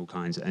 and all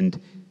kinds. And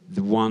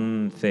the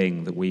one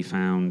thing that we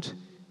found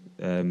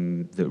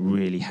that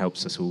really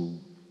helps us all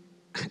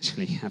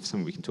actually have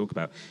something we can talk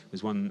about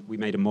was we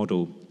made a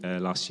model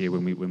last year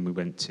when we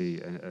went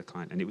to a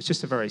client, and it was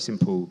just a very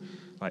simple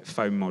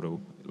foam model,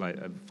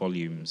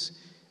 volumes.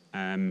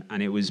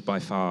 And it was by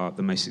far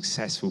the most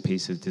successful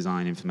piece of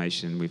design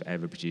information we've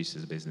ever produced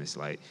as a business.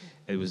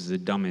 It was the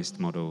dumbest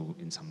model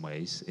in some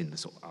ways, in the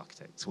sort of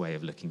architect's way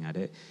of looking at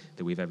it,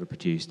 that we've ever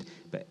produced.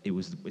 But it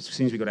was, as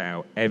soon as we got it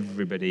out,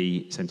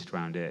 everybody centered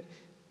around it.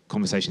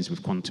 Conversations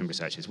with quantum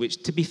researchers,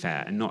 which, to be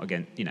fair, and not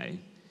again,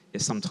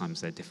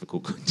 sometimes they're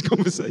difficult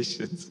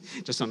conversations,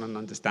 just on an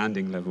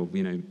understanding level,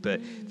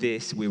 But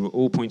this, we were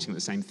all pointing at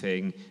the same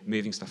thing,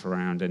 moving stuff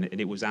around, and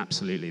it was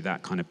absolutely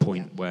that kind of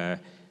point where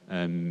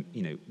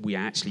we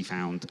actually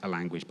found a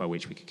language by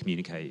which we could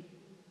communicate,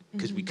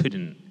 because we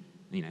couldn't,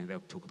 they'll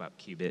talk about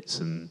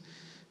qubits and,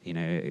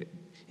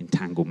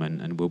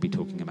 entanglement, and we'll be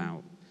talking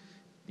about,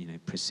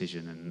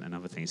 precision and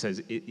other things. So,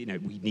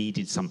 we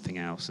needed something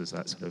else as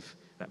that sort of,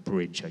 that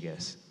bridge, I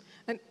guess.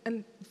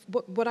 And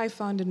what I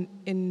found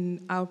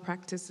in our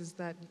practice is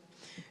that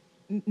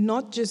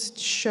not just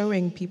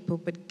showing people,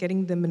 but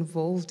getting them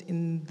involved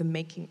in the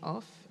making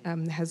of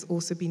has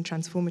also been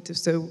transformative.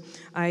 So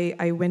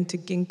I went to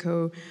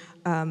Ginkgo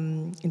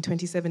in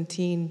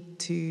 2017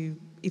 to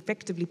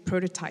effectively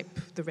prototype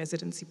the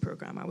residency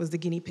program. I was the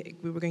guinea pig.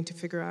 We were going to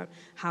figure out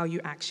how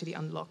you actually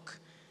unlock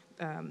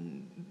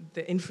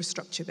the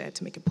infrastructure there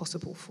to make it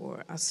possible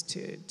for us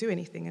to do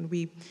anything. And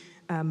we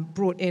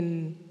brought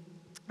in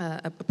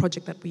a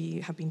project that we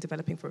have been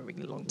developing for a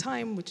really long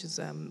time, which is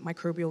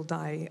microbial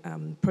dye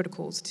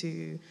protocols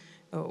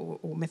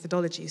or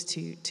methodologies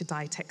to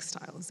dye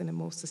textiles in a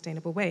more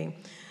sustainable way.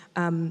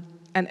 And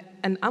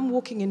I'm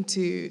walking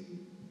into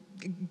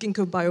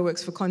Ginkgo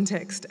Bioworks, for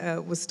context,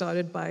 was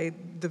started by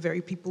the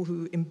very people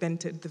who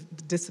invented the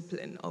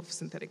discipline of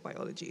synthetic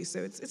biology. So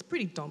it's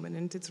pretty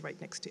dominant. It's right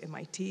next to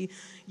MIT.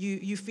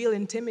 You feel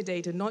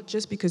intimidated, not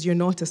just because you're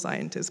not a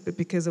scientist, but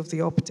because of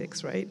the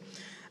optics, right?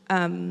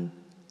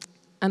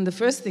 And the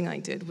first thing I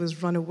did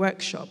was run a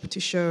workshop to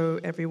show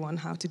everyone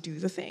how to do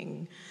the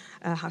thing,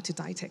 how to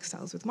dye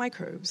textiles with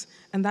microbes.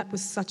 And that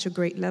was such a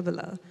great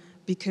leveler,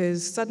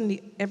 because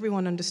suddenly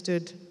everyone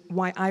understood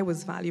why I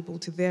was valuable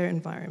to their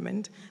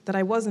environment, that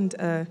I wasn't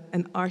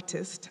an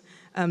artist,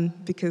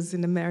 because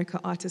in America,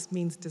 artist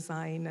means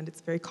design, and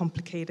it's very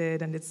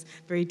complicated, and it's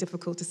very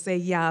difficult to say,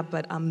 yeah,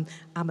 but I'm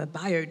a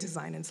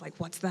biodesigner. It's like,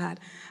 what's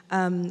that?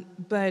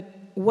 But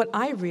what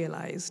I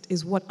realized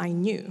is what I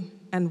knew,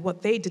 and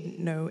what they didn't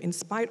know, in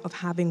spite of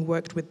having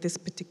worked with this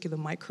particular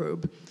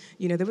microbe.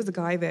 There was a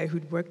guy there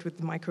who'd worked with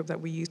the microbe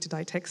that we used to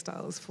dye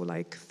textiles for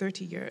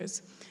 30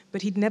 years,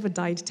 but he'd never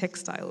dyed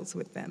textiles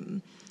with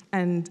them.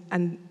 And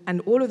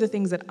all of the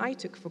things that I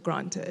took for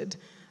granted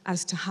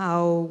as to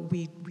how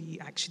we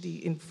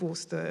actually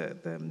enforce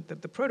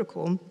the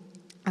protocol,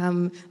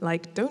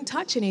 don't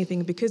touch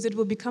anything because it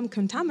will become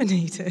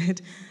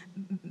contaminated.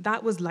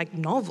 That was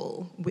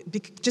novel,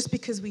 just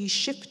because we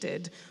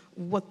shifted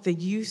what the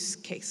use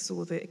case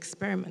or the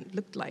experiment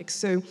looked like.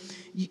 So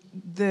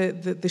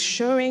the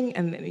showing,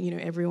 and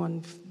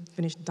everyone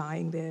finished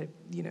dyeing their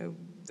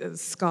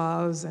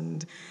scarves,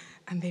 and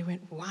they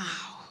went,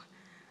 wow.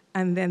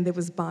 And then there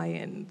was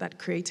buy-in that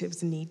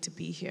creatives need to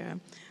be here.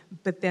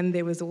 But then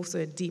there was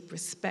also a deep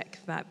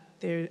respect that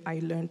I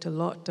learned a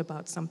lot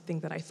about something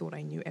that I thought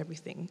I knew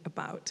everything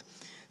about.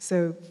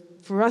 So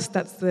for us,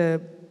 that's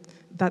the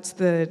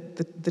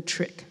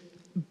trick.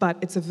 But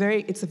it's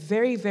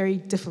very, very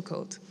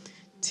difficult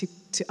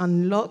to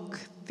unlock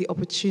the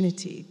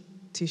opportunity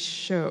to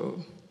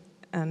show.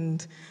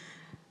 And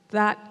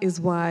that is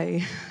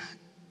why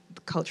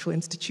the cultural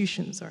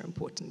institutions are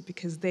important,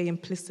 because they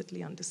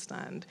implicitly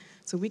understand.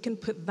 So we can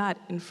put that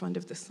in front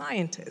of the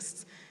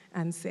scientists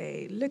and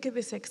say, look at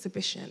this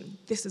exhibition,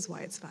 this is why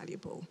it's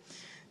valuable.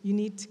 You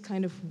need to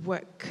kind of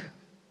work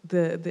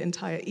the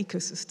entire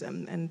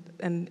ecosystem,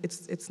 and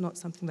it's not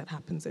something that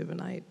happens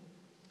overnight.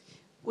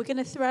 We're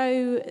going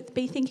to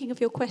be thinking of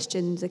your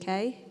questions,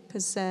 okay?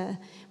 Because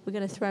we're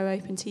going to throw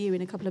open to you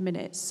in a couple of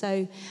minutes.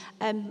 So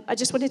I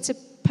just wanted to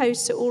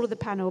pose to all of the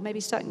panel, maybe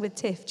starting with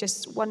Tiff,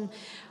 just one.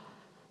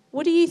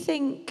 What do you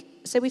think?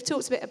 So we've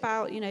talked a bit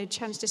about,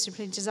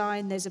 transdisciplinary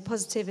design. There's a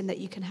positive in that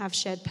you can have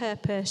shared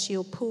purpose.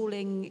 You're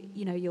pooling,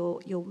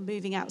 you're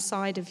moving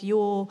outside of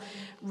your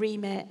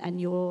remit,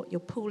 and you're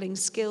pooling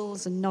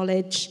skills and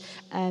knowledge.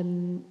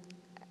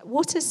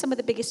 What are some of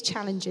the biggest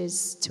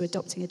challenges to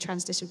adopting a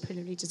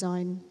transdisciplinary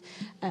design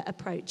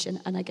approach?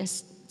 And I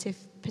guess, Tiff,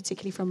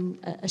 particularly from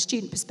a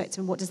student perspective,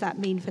 and what does that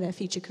mean for their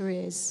future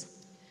careers?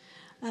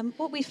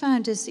 What we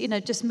found is,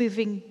 just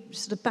moving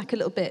sort of back a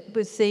little bit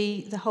with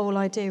the whole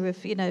idea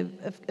of,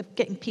 of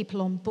getting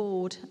people on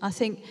board. I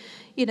think,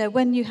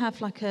 when you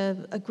have like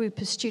a group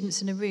of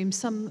students in a room,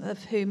 some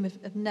of whom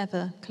have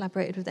never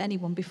collaborated with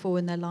anyone before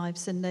in their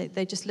lives, and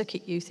they just look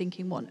at you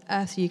thinking, what on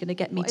earth are you going to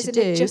get me to do?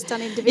 Isn't it just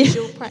done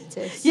individual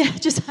practice? Yeah,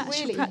 just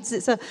actual Really?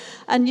 practice.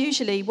 And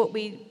usually what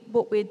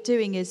we're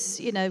doing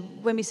is,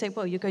 when we say,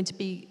 well, you're going to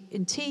be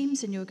in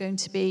teams and you're going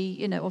to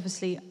be,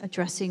 obviously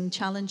addressing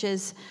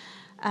challenges,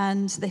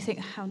 and they think,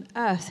 how on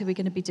earth are we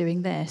going to be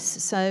doing this?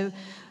 So,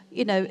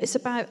 it's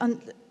about,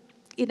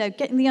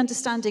 getting the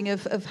understanding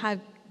of how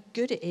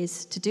good it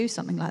is to do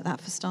something like that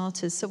for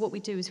starters. So what we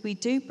do is we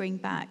do bring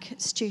back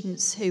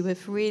students who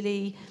have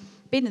really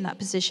been in that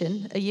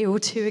position a year or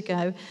two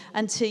ago,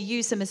 and to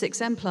use them as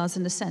exemplars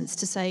in a sense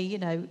to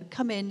say,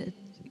 come in,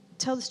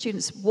 tell the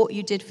students what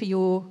you did for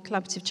your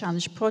collaborative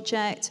challenge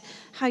project,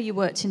 how you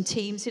worked in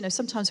teams.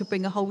 Sometimes we'll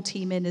bring a whole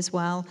team in as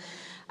well,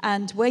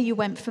 and where you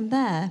went from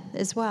there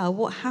as well.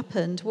 What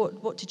happened?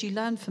 What did you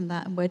learn from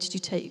that, and what did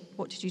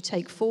you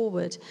take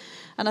forward?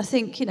 And I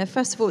think,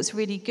 first of all, it's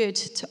really good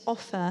to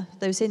offer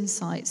those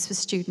insights for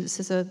students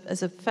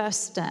as a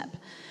first step,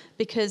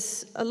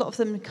 because a lot of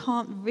them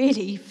can't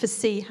really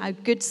foresee how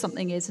good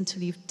something is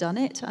until you've done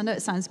it. I know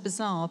it sounds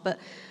bizarre, but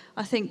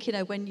I think,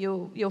 when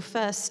you're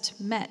first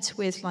met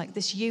with like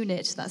this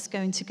unit that's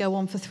going to go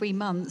on for 3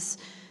 months,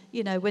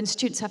 when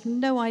students have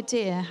no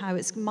idea how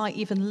it might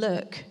even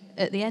look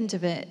at the end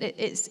of it,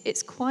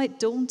 it's quite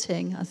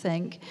daunting, I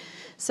think.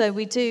 So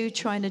we do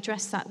try and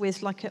address that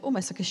with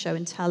almost like a show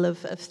and tell of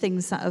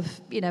things that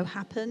have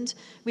happened.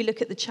 We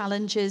look at the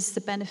challenges,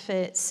 the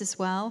benefits as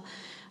well.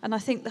 And I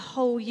think the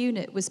whole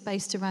unit was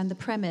based around the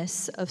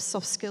premise of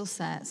soft skill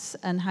sets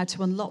and how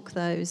to unlock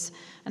those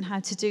and how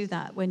to do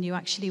that when you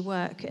actually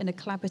work in a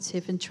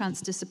collaborative and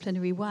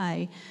transdisciplinary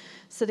way.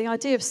 So the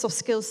idea of soft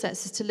skill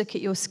sets is to look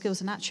at your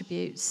skills and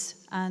attributes.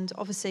 And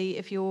obviously,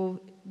 if you're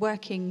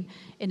working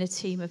in a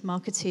team of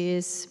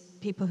marketeers,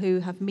 people who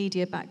have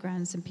media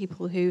backgrounds and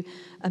people who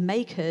are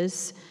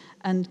makers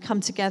and come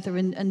together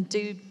and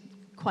do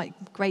quite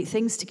great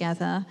things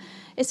together,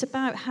 it's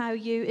about how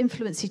you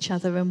influence each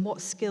other and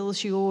what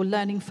skills you're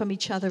learning from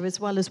each other as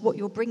well as what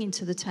you're bringing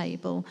to the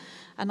table.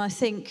 And I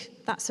think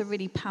that's a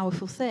really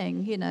powerful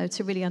thing,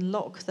 to really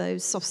unlock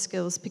those soft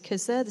skills,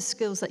 because they're the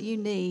skills that you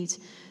need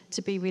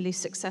to be really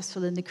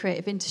successful in the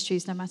creative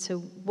industries, no matter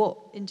what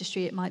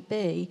industry it might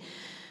be.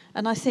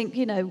 And I think,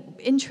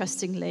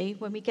 interestingly,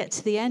 when we get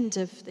to the end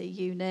of the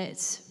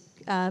unit,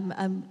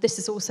 this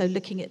is also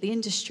looking at the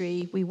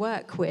industry we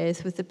work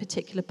with the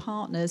particular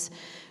partners,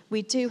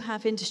 we do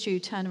have industry who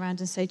turn around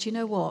and say, do you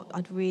know what,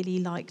 I'd really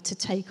like to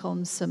take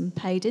on some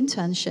paid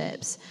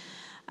internships.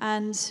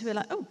 And we're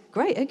like, oh,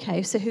 great,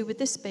 okay, so who would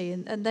this be?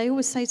 And they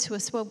always say to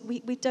us, well,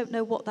 we don't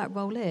know what that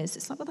role is.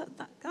 It's like, well,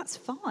 that's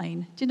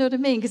fine. Do you know what I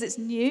mean? Because it's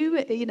new,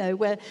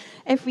 where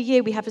every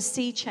year we have a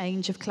sea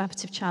change of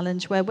collaborative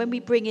challenge, where when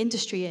we bring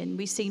industry in,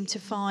 we seem to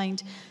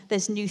find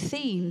there's new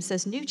themes,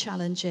 there's new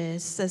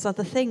challenges, there's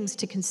other things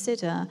to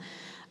consider.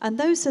 And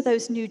those are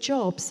those new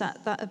jobs that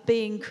are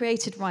being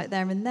created right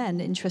there and then,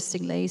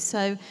 interestingly.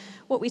 So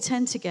what we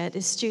tend to get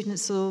is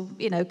students will,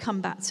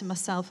 come back to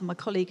myself and my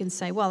colleague and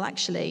say, well,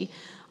 actually,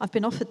 I've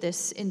been offered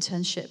this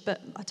internship, but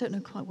I don't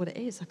know quite what it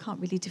is. I can't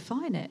really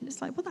define it. And it's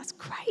like, well, that's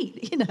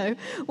great.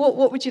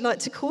 What would you like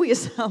to call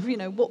yourself?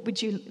 What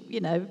would you,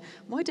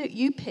 why don't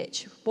you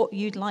pitch what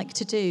you'd like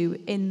to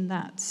do in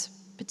that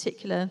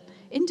particular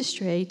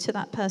industry to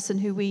that person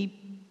who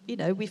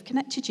we've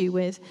connected you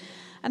with?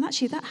 And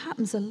actually, that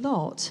happens a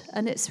lot.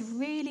 And it's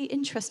really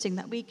interesting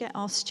that we get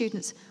our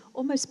students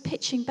almost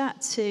pitching back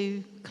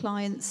to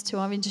clients, to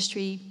our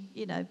industry,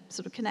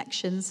 sort of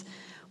connections,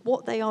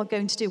 what they are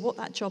going to do, what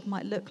that job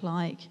might look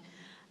like.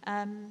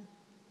 And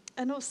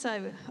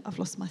also, I've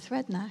lost my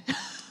thread now.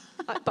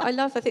 But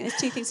I think there's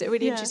two things that are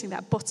really interesting,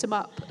 that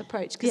bottom-up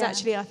approach, because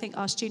actually I think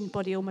our student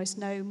body almost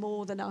know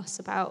more than us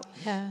about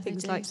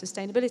things like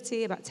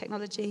sustainability, about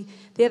technology.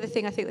 The other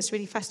thing I think that's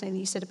really fascinating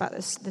you said about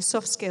the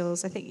soft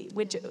skills, I think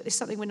it's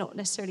something we're not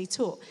necessarily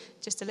taught.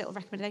 Just a little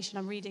recommendation,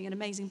 I'm reading an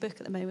amazing book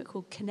at the moment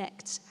called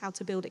Connect, How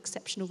to Build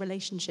Exceptional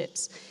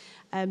Relationships,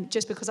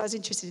 just because I was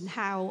interested in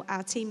how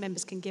our team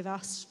members can give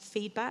us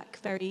feedback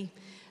very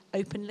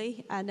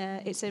openly. And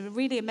it's a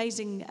really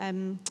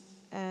amazing...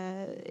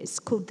 it's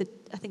called the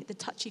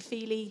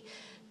touchy-feely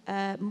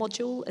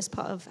module as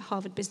part of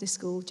Harvard Business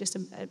School. Just a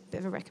bit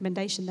of a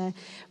recommendation there.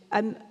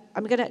 I'm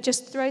going to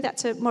just throw that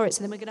to Moritz,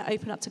 and then we're going to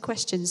open up to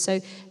questions. So,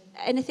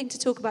 anything to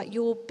talk about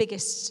your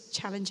biggest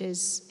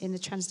challenges in the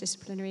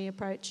transdisciplinary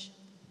approach?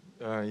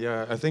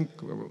 I think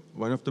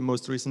one of the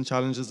most recent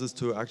challenges is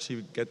to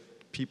actually get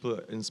people,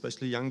 and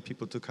especially young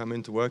people, to come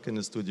in to work in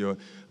the studio.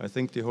 I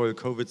think the whole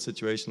COVID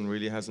situation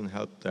really hasn't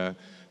helped there.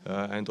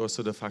 And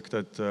also the fact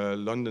that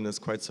London is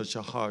quite such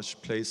a harsh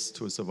place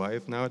to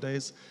survive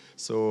nowadays.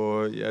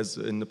 So as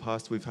in the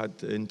past we've had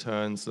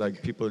interns,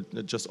 like people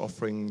just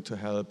offering to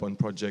help on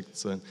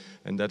projects,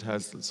 and that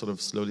has sort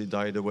of slowly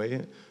died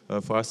away.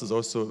 For us it's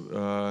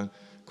also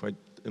quite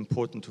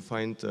important to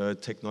find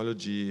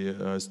technology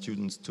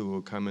students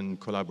to come and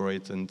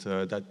collaborate, and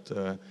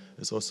that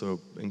is also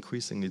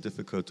increasingly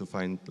difficult to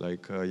find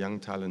like young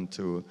talent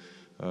to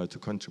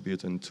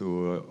contribute and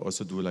to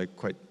also do like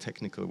quite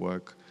technical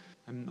work.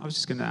 I was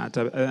just going to add,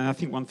 I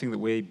think one thing that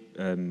we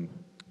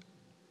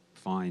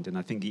find, and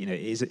I think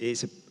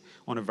it's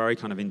on a very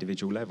kind of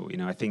individual level.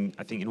 I think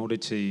in order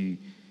to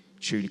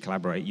truly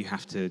collaborate, you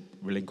have to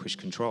relinquish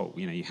control.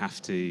 You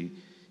have to,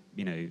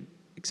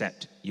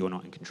 accept you're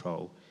not in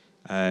control,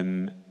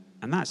 and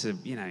that's a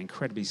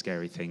incredibly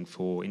scary thing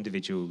for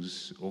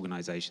individuals,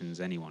 organisations,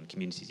 anyone,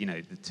 communities.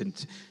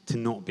 To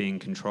not be in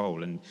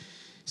control, and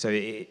so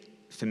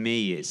for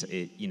me,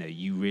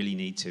 you really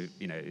need to,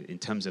 in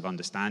terms of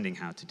understanding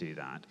how to do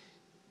that,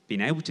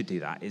 being able to do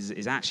that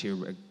is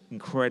actually an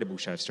incredible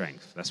show of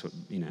strength. That's what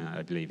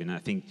I believe in. And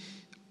I think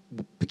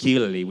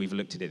peculiarly we've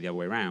looked at it the other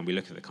way around. We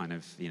look at the kind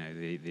of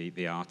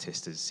the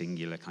artist as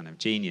singular kind of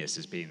genius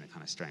as being the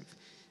kind of strength.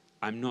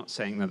 I'm not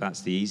saying that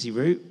that's the easy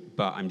route,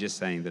 but I'm just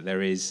saying that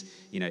there is,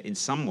 in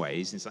some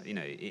ways,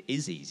 it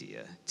is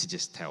easier to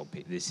just tell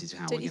people this is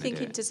how we're going to do it. Don't you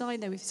think in design,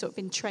 though, we've sort of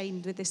been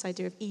trained with this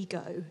idea of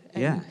ego?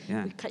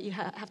 And you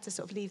have to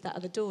sort of leave that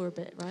at the door a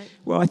bit, right?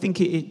 Well, I think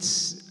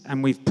it's,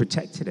 and we've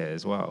protected it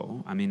as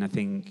well. I mean, I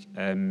think,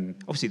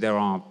 obviously there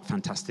are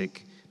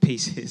fantastic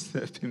pieces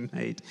that have been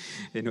made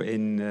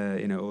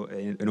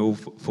in all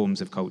forms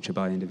of culture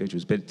by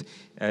individuals, but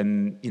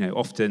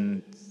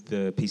often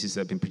the pieces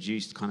that have been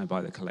produced kind of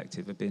by the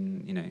collective have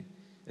been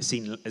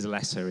seen as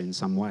lesser in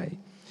some way,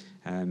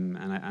 and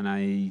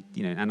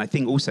I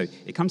think also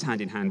it comes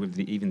hand in hand with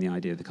even the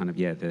idea of the kind of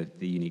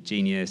the unique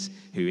genius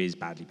who is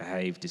badly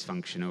behaved,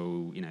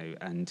 dysfunctional,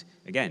 and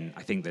again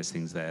I think there's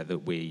things there that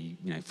we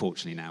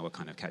fortunately now are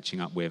kind of catching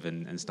up with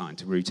and starting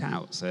to root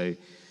out. So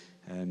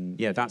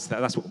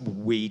that's what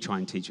we try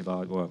and teach of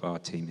our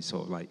team, is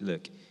sort of like,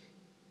 look,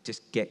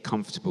 just get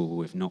comfortable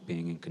with not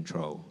being in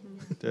control.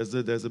 There's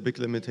a big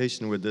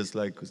limitation with this,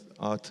 like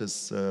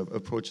artists'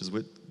 approaches.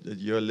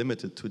 You're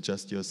limited to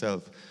just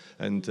yourself,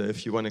 and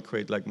if you want to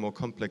create like more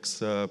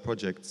complex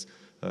projects,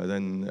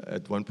 then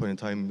at one point in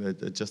time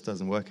it just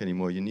doesn't work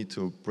anymore. You need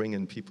to bring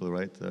in people,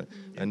 right?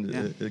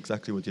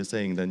 Exactly what you're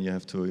saying. Then you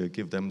have to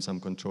give them some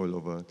control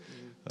over.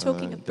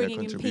 Talking of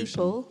bringing in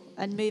people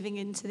and moving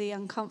into the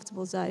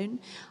uncomfortable zone,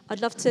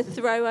 I'd love to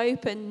throw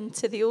open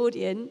to the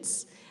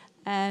audience.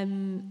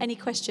 Any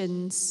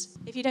questions?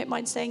 If you don't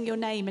mind saying your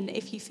name and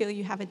if you feel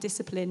you have a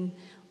discipline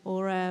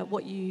or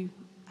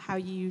how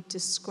you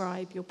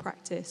describe your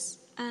practice.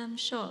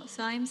 Sure.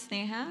 So I'm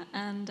Sneha,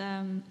 and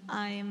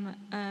I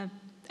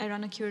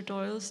run a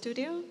curatorial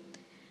studio.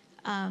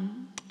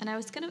 And I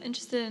was kind of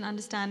interested in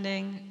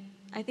understanding.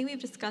 I think we've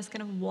discussed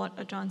kind of what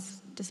a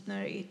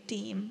transdisciplinary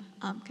team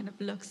kind of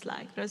looks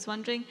like. But I was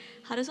wondering,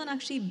 how does one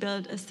actually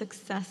build a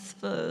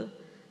successful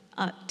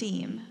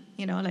team?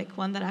 Like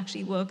one that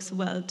actually works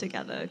well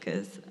together,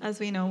 because as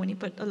we know, when you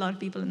put a lot of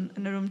people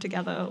in a room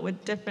together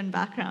with different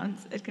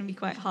backgrounds, it can be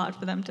quite hard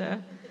for them to,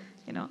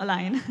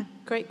 align.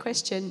 Great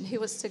question. Who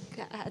wants to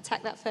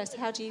attack that first?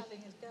 How do you...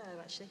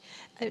 Actually,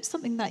 it's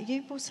something that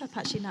you brought up,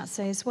 actually,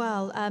 Natsai, as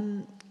well.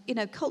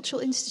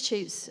 Cultural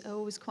institutes are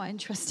always quite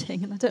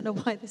interesting, and I don't know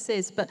why this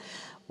is, but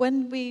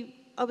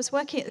I was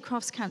working at the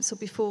Crafts Council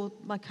before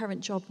my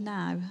current job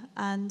now,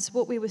 and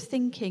what we were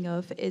thinking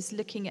of is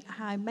looking at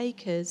how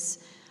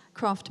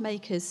craft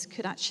makers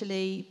could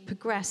actually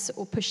progress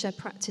or push their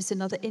practice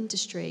in other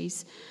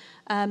industries.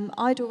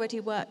 I'd already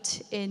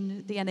worked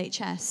in the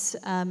NHS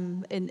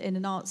in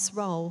an arts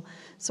role,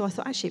 so I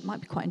thought actually it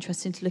might be quite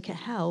interesting to look at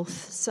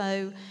health.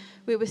 So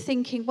we were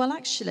thinking, well,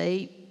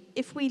 actually,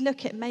 if we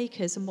look at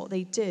makers and what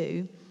they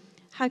do,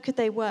 how could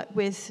they work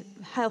with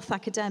health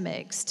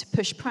academics to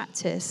push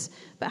practice?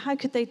 But how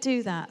could they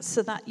do that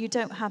so that you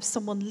don't have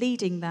someone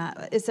leading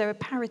that? Is there a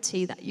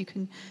parity that you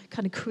can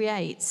kind of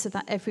create so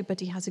that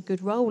everybody has a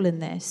good role in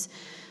this?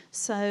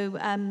 So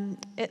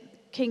at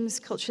King's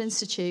Cultural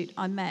Institute,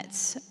 I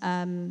met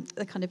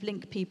the kind of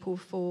link people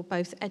for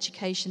both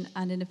education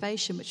and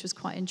innovation, which was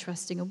quite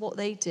interesting. And what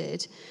they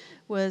did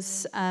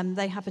was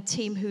they have a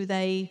team who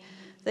they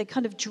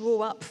kind of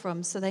draw up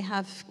from. So they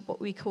have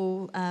what we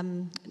call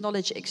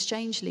knowledge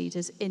exchange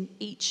leaders in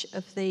each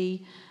of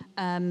the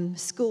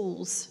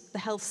schools, the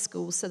health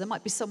schools. So there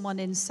might be someone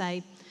in,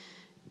 say,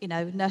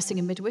 nursing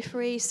and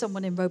midwifery,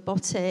 someone in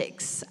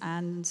robotics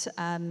and,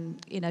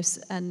 and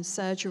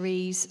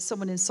surgeries,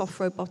 someone in soft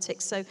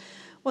robotics. So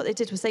what they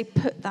did was they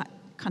put that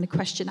kind of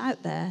question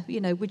out there.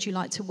 Would you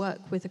like to work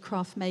with a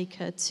craft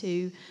maker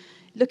to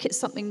look at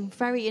something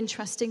very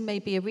interesting,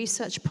 maybe a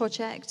research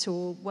project,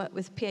 or work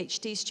with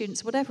PhD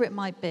students, whatever it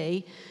might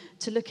be,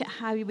 to look at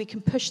how we can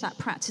push that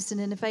practice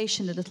and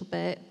innovation a little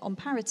bit on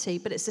parity,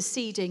 but it's a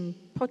seeding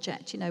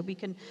project. We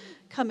can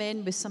come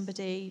in with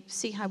somebody,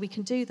 see how we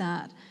can do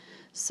that.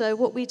 So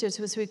what we did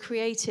was we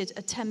created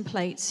a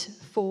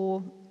template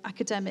for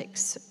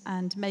academics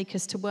and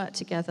makers to work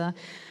together.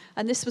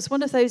 And this was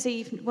one of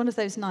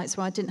those nights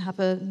where I didn't have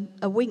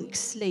a wink's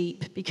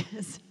sleep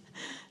because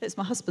it's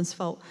my husband's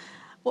fault.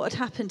 What had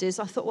happened is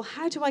I thought, well,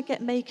 how do I get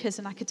makers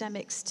and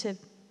academics to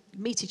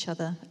meet each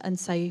other and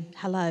say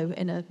hello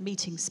in a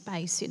meeting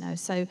space, you know.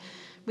 So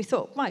we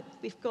thought, right,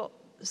 we've got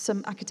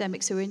some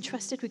academics who are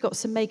interested, we've got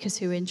some makers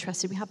who are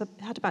interested. We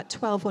had about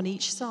 12 on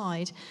each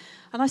side.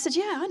 And I said,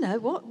 yeah, I know,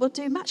 what? We'll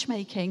do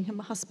matchmaking. And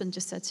my husband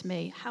just said to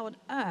me, how on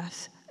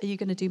earth are you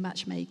going to do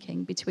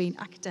matchmaking between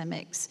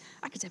academics?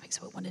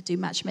 Academics won't want to do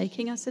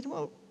matchmaking. I said,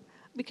 well,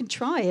 we can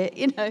try it,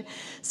 you know.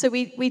 So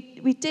we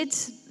did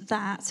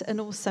that, and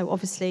also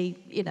obviously,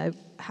 you know,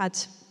 had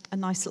a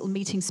nice little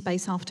meeting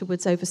space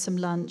afterwards over some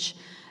lunch.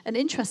 And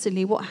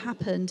interestingly, what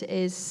happened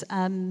is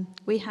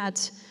we had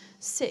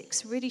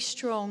 6 really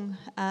strong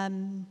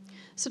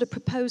sort of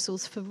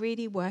proposals for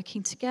really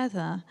working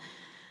together.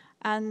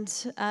 And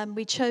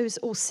we chose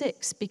all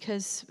 6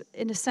 because,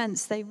 in a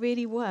sense, they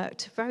really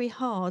worked very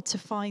hard to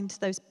find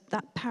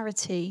that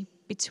parity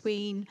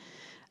between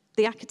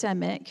the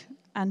academic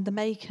and the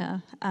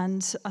maker.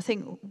 And I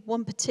think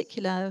one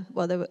particular,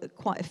 well, there were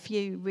quite a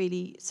few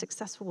really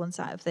successful ones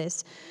out of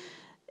this.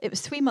 It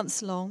was 3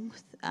 months long,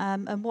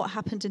 and what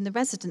happened in the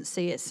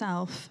residency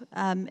itself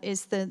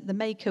is the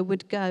maker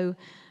would go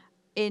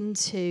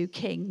into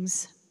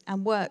King's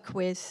and work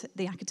with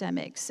the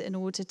academics in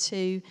order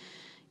to,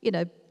 you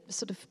know,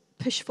 sort of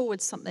push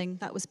forward something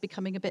that was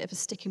becoming a bit of a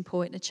sticking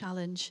point and a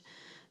challenge.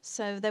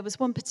 So there was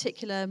one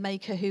particular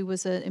maker who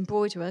was an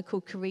embroiderer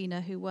called Karina,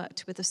 who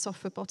worked with a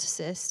soft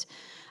roboticist.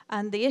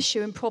 And the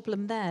issue and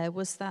problem there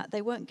was that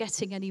they weren't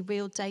getting any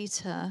real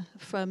data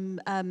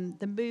from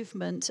the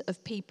movement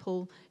of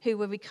people who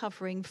were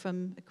recovering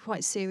from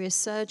quite serious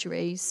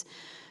surgeries,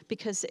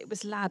 because it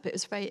was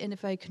in a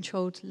very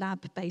controlled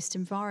lab-based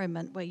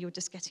environment where you're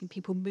just getting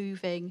people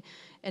moving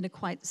in a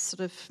quite sort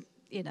of,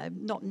 you know,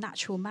 not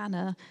natural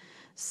manner.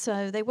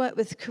 So they worked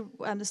with,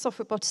 the soft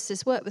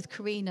roboticists worked with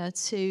Karina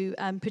to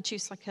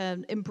produce like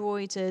an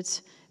embroidered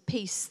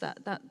piece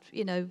that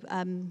you know,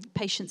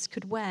 patients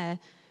could wear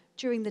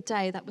during the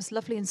day that was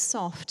lovely and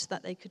soft,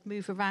 that they could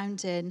move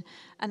around in,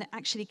 and it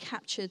actually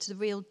captured the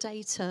real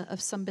data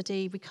of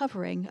somebody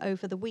recovering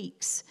over the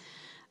weeks.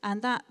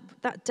 And that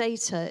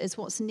data is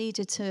what's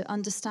needed to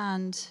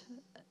understand,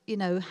 you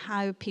know,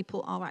 how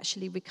people are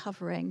actually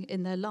recovering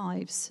in their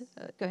lives,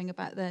 going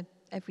about their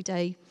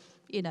everyday,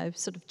 you know,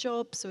 sort of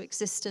jobs or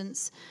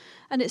existence.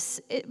 And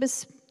it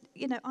was,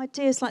 you know,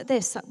 ideas like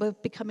this that were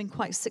becoming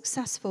quite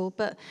successful,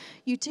 but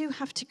you do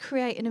have to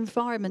create an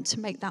environment to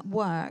make that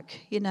work,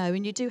 you know,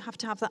 and you do have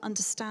to have that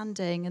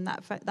understanding and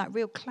that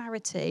real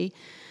clarity.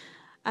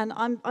 And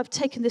I've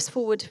taken this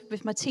forward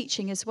with my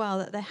teaching as well,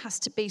 that there has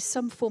to be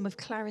some form of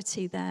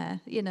clarity there,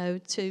 you know,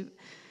 to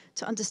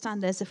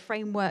understand there's a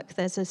framework,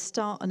 there's a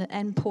start and an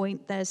end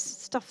point, there's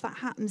stuff that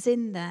happens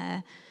in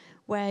there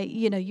where,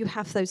 you know, you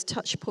have those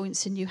touch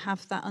points and you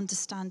have that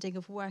understanding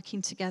of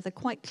working together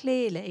quite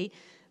clearly,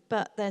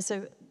 but there's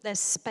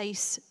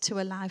space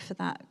to allow for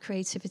that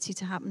creativity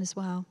to happen as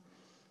well.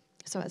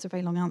 So that's a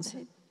very long answer.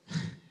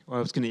 Well,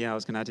 I was going to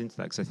add into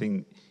that, because I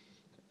think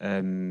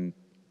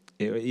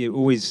it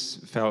always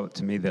felt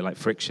to me that like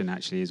friction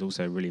actually is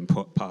also a really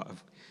important part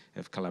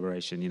of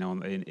collaboration. You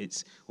know,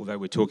 it's, although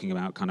we're talking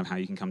about kind of how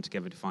you can come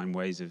together to find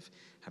ways of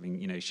having,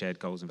 you know, shared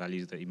goals and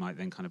values that you might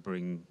then kind of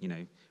bring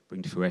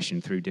to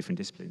fruition through different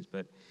disciplines,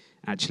 but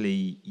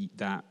actually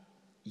that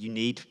you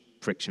need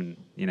friction.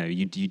 You know,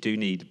 you do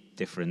need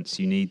difference.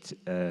 You need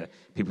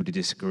people to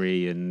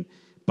disagree,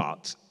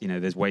 but you know,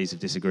 there's ways of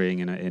disagreeing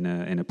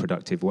in a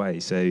productive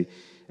way. So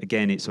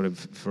again, it's sort of,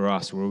 for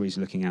us, we're always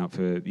looking out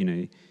for, you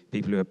know,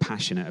 people who are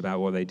passionate about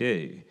what they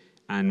do,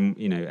 and,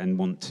 you know, and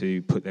want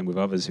to put them with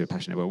others who are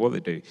passionate about what they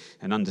do,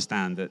 and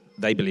understand that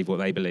they believe what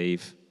they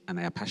believe and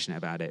they are passionate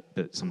about it,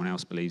 but someone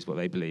else believes what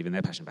they believe and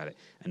they're passionate about it.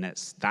 And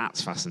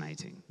that's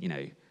fascinating, you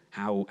know,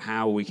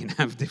 how we can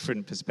have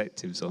different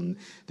perspectives on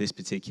this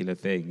particular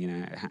thing, you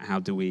know, how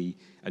do we,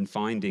 and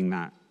finding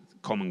that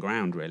common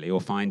ground really,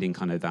 or finding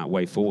kind of that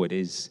way forward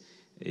is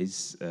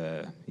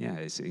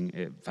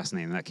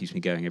fascinating. That keeps me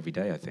going every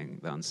day, I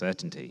think, the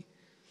uncertainty.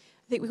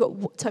 I think we've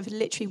got time for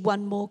literally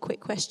one more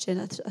quick question.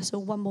 I saw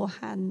one more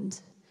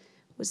hand.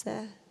 Was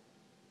there?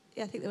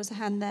 Yeah, I think there was a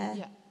hand there.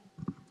 Yeah.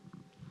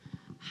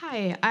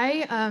 Hi,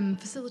 I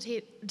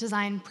facilitate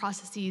design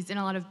processes in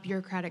a lot of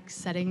bureaucratic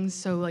settings,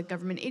 so like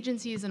government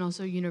agencies and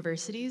also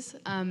universities.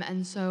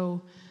 And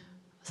so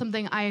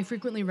something I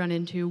frequently run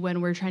into when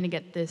we're trying to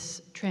get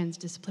this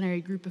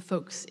transdisciplinary group of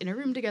folks in a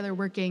room together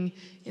working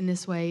in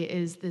this way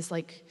is this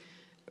like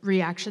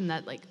reaction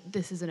that like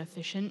this isn't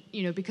efficient,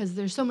 you know, because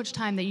there's so much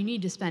time that you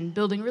need to spend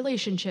building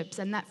relationships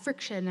and that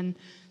friction and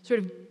sort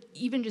of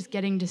even just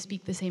getting to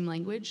speak the same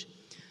language.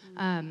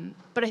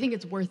 But I think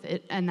it's worth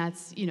it, and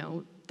that's, you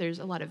know, there's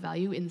a lot of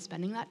value in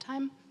spending that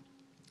time.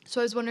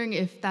 So I was wondering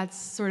if that's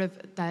sort of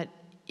that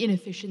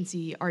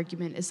inefficiency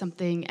argument is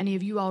something any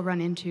of you all run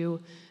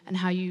into, and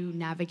how you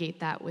navigate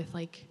that with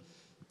like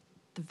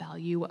the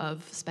value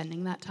of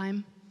spending that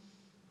time.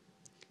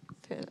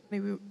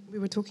 We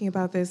were talking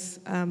about this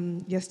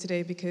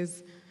yesterday,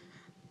 because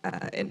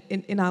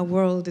in our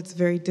world it's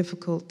very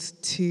difficult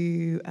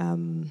to,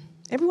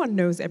 everyone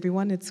knows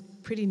everyone, it's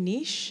pretty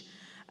niche,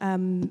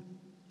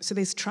 so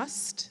there's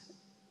trust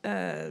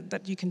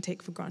that you can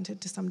take for granted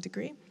to some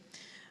degree.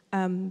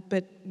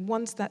 But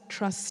once that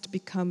trust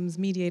becomes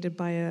mediated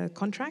by a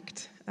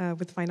contract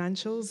with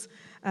financials,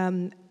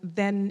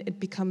 then it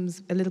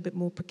becomes a little bit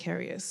more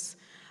precarious.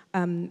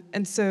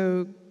 And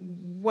so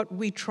what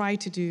we try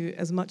to do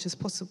as much as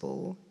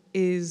possible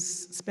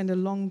is spend a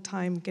long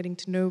time getting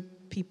to know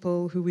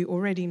people who we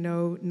already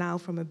know now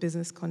from a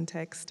business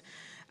context.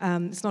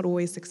 It's not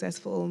always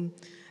successful.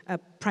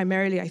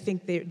 Primarily, I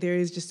think there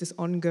is just this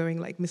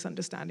ongoing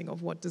misunderstanding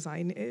of what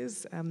design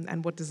is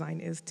and what design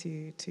is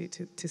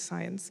to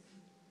science.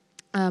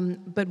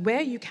 But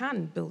where you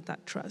can build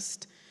that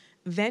trust,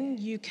 then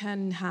you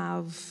can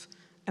have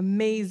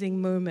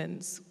amazing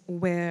moments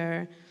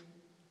where,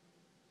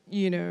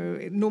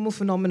 normal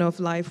phenomena of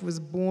life was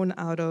born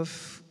out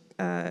of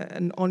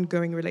an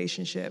ongoing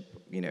relationship,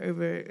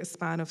 over a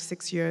span of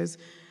 6 years,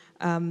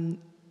 and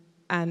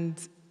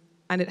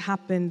it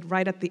happened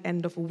right at the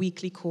end of a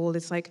weekly call.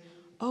 It's like,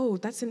 oh,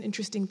 that's an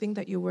interesting thing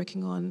that you're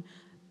working on.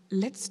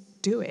 Let's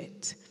do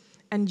it.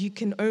 And you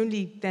can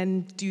only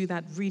then do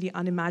that really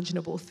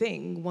unimaginable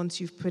thing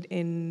once you've put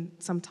in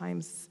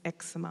sometimes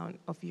X amount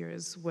of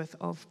years worth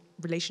of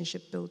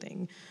relationship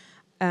building.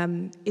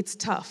 It's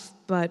tough,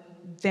 but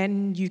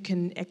then you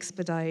can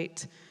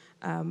expedite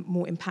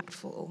more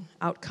impactful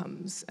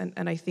outcomes.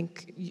 And I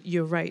think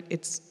you're right,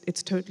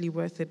 it's totally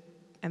worth it.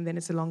 And then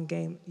it's a long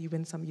game. You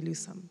win some, you lose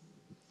some.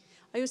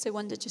 I also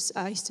wonder,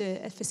 I used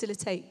to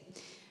facilitate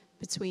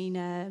between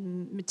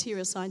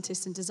material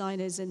scientists and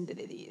designers, and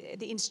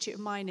the Institute of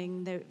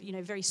Mining.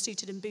 They're very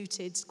suited and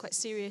booted, quite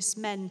serious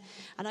men,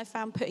 and I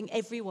found putting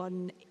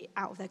everyone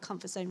out of their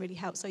comfort zone really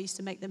helps. So I used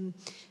to make them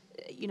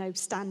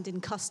stand in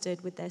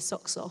custard with their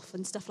socks off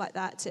and stuff like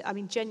that.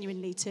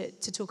 Genuinely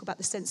to talk about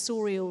the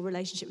sensorial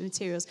relationship with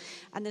materials.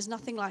 And there's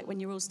nothing like when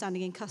you're all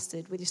standing in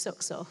custard with your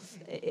socks off.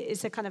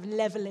 It's a kind of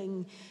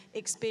leveling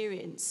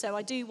experience. So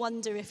I do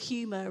wonder if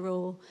humour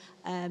or...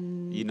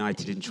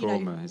 United in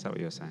trauma, is that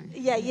what you're saying?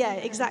 Yeah,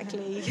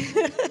 exactly.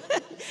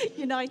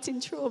 Unite in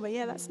trauma,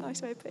 yeah, that's a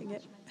nice way of putting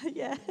it.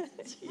 Yeah.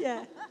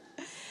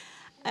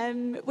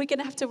 We're going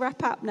to have to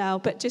wrap up now,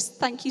 but just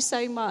thank you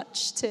so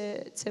much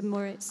to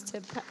Moritz,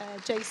 to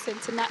Jason,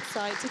 to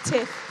Natsai, to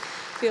Tiff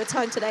for your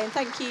time today, and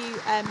thank you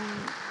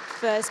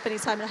for spending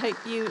time, and I hope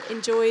you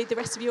enjoy the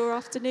rest of your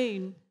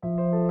afternoon.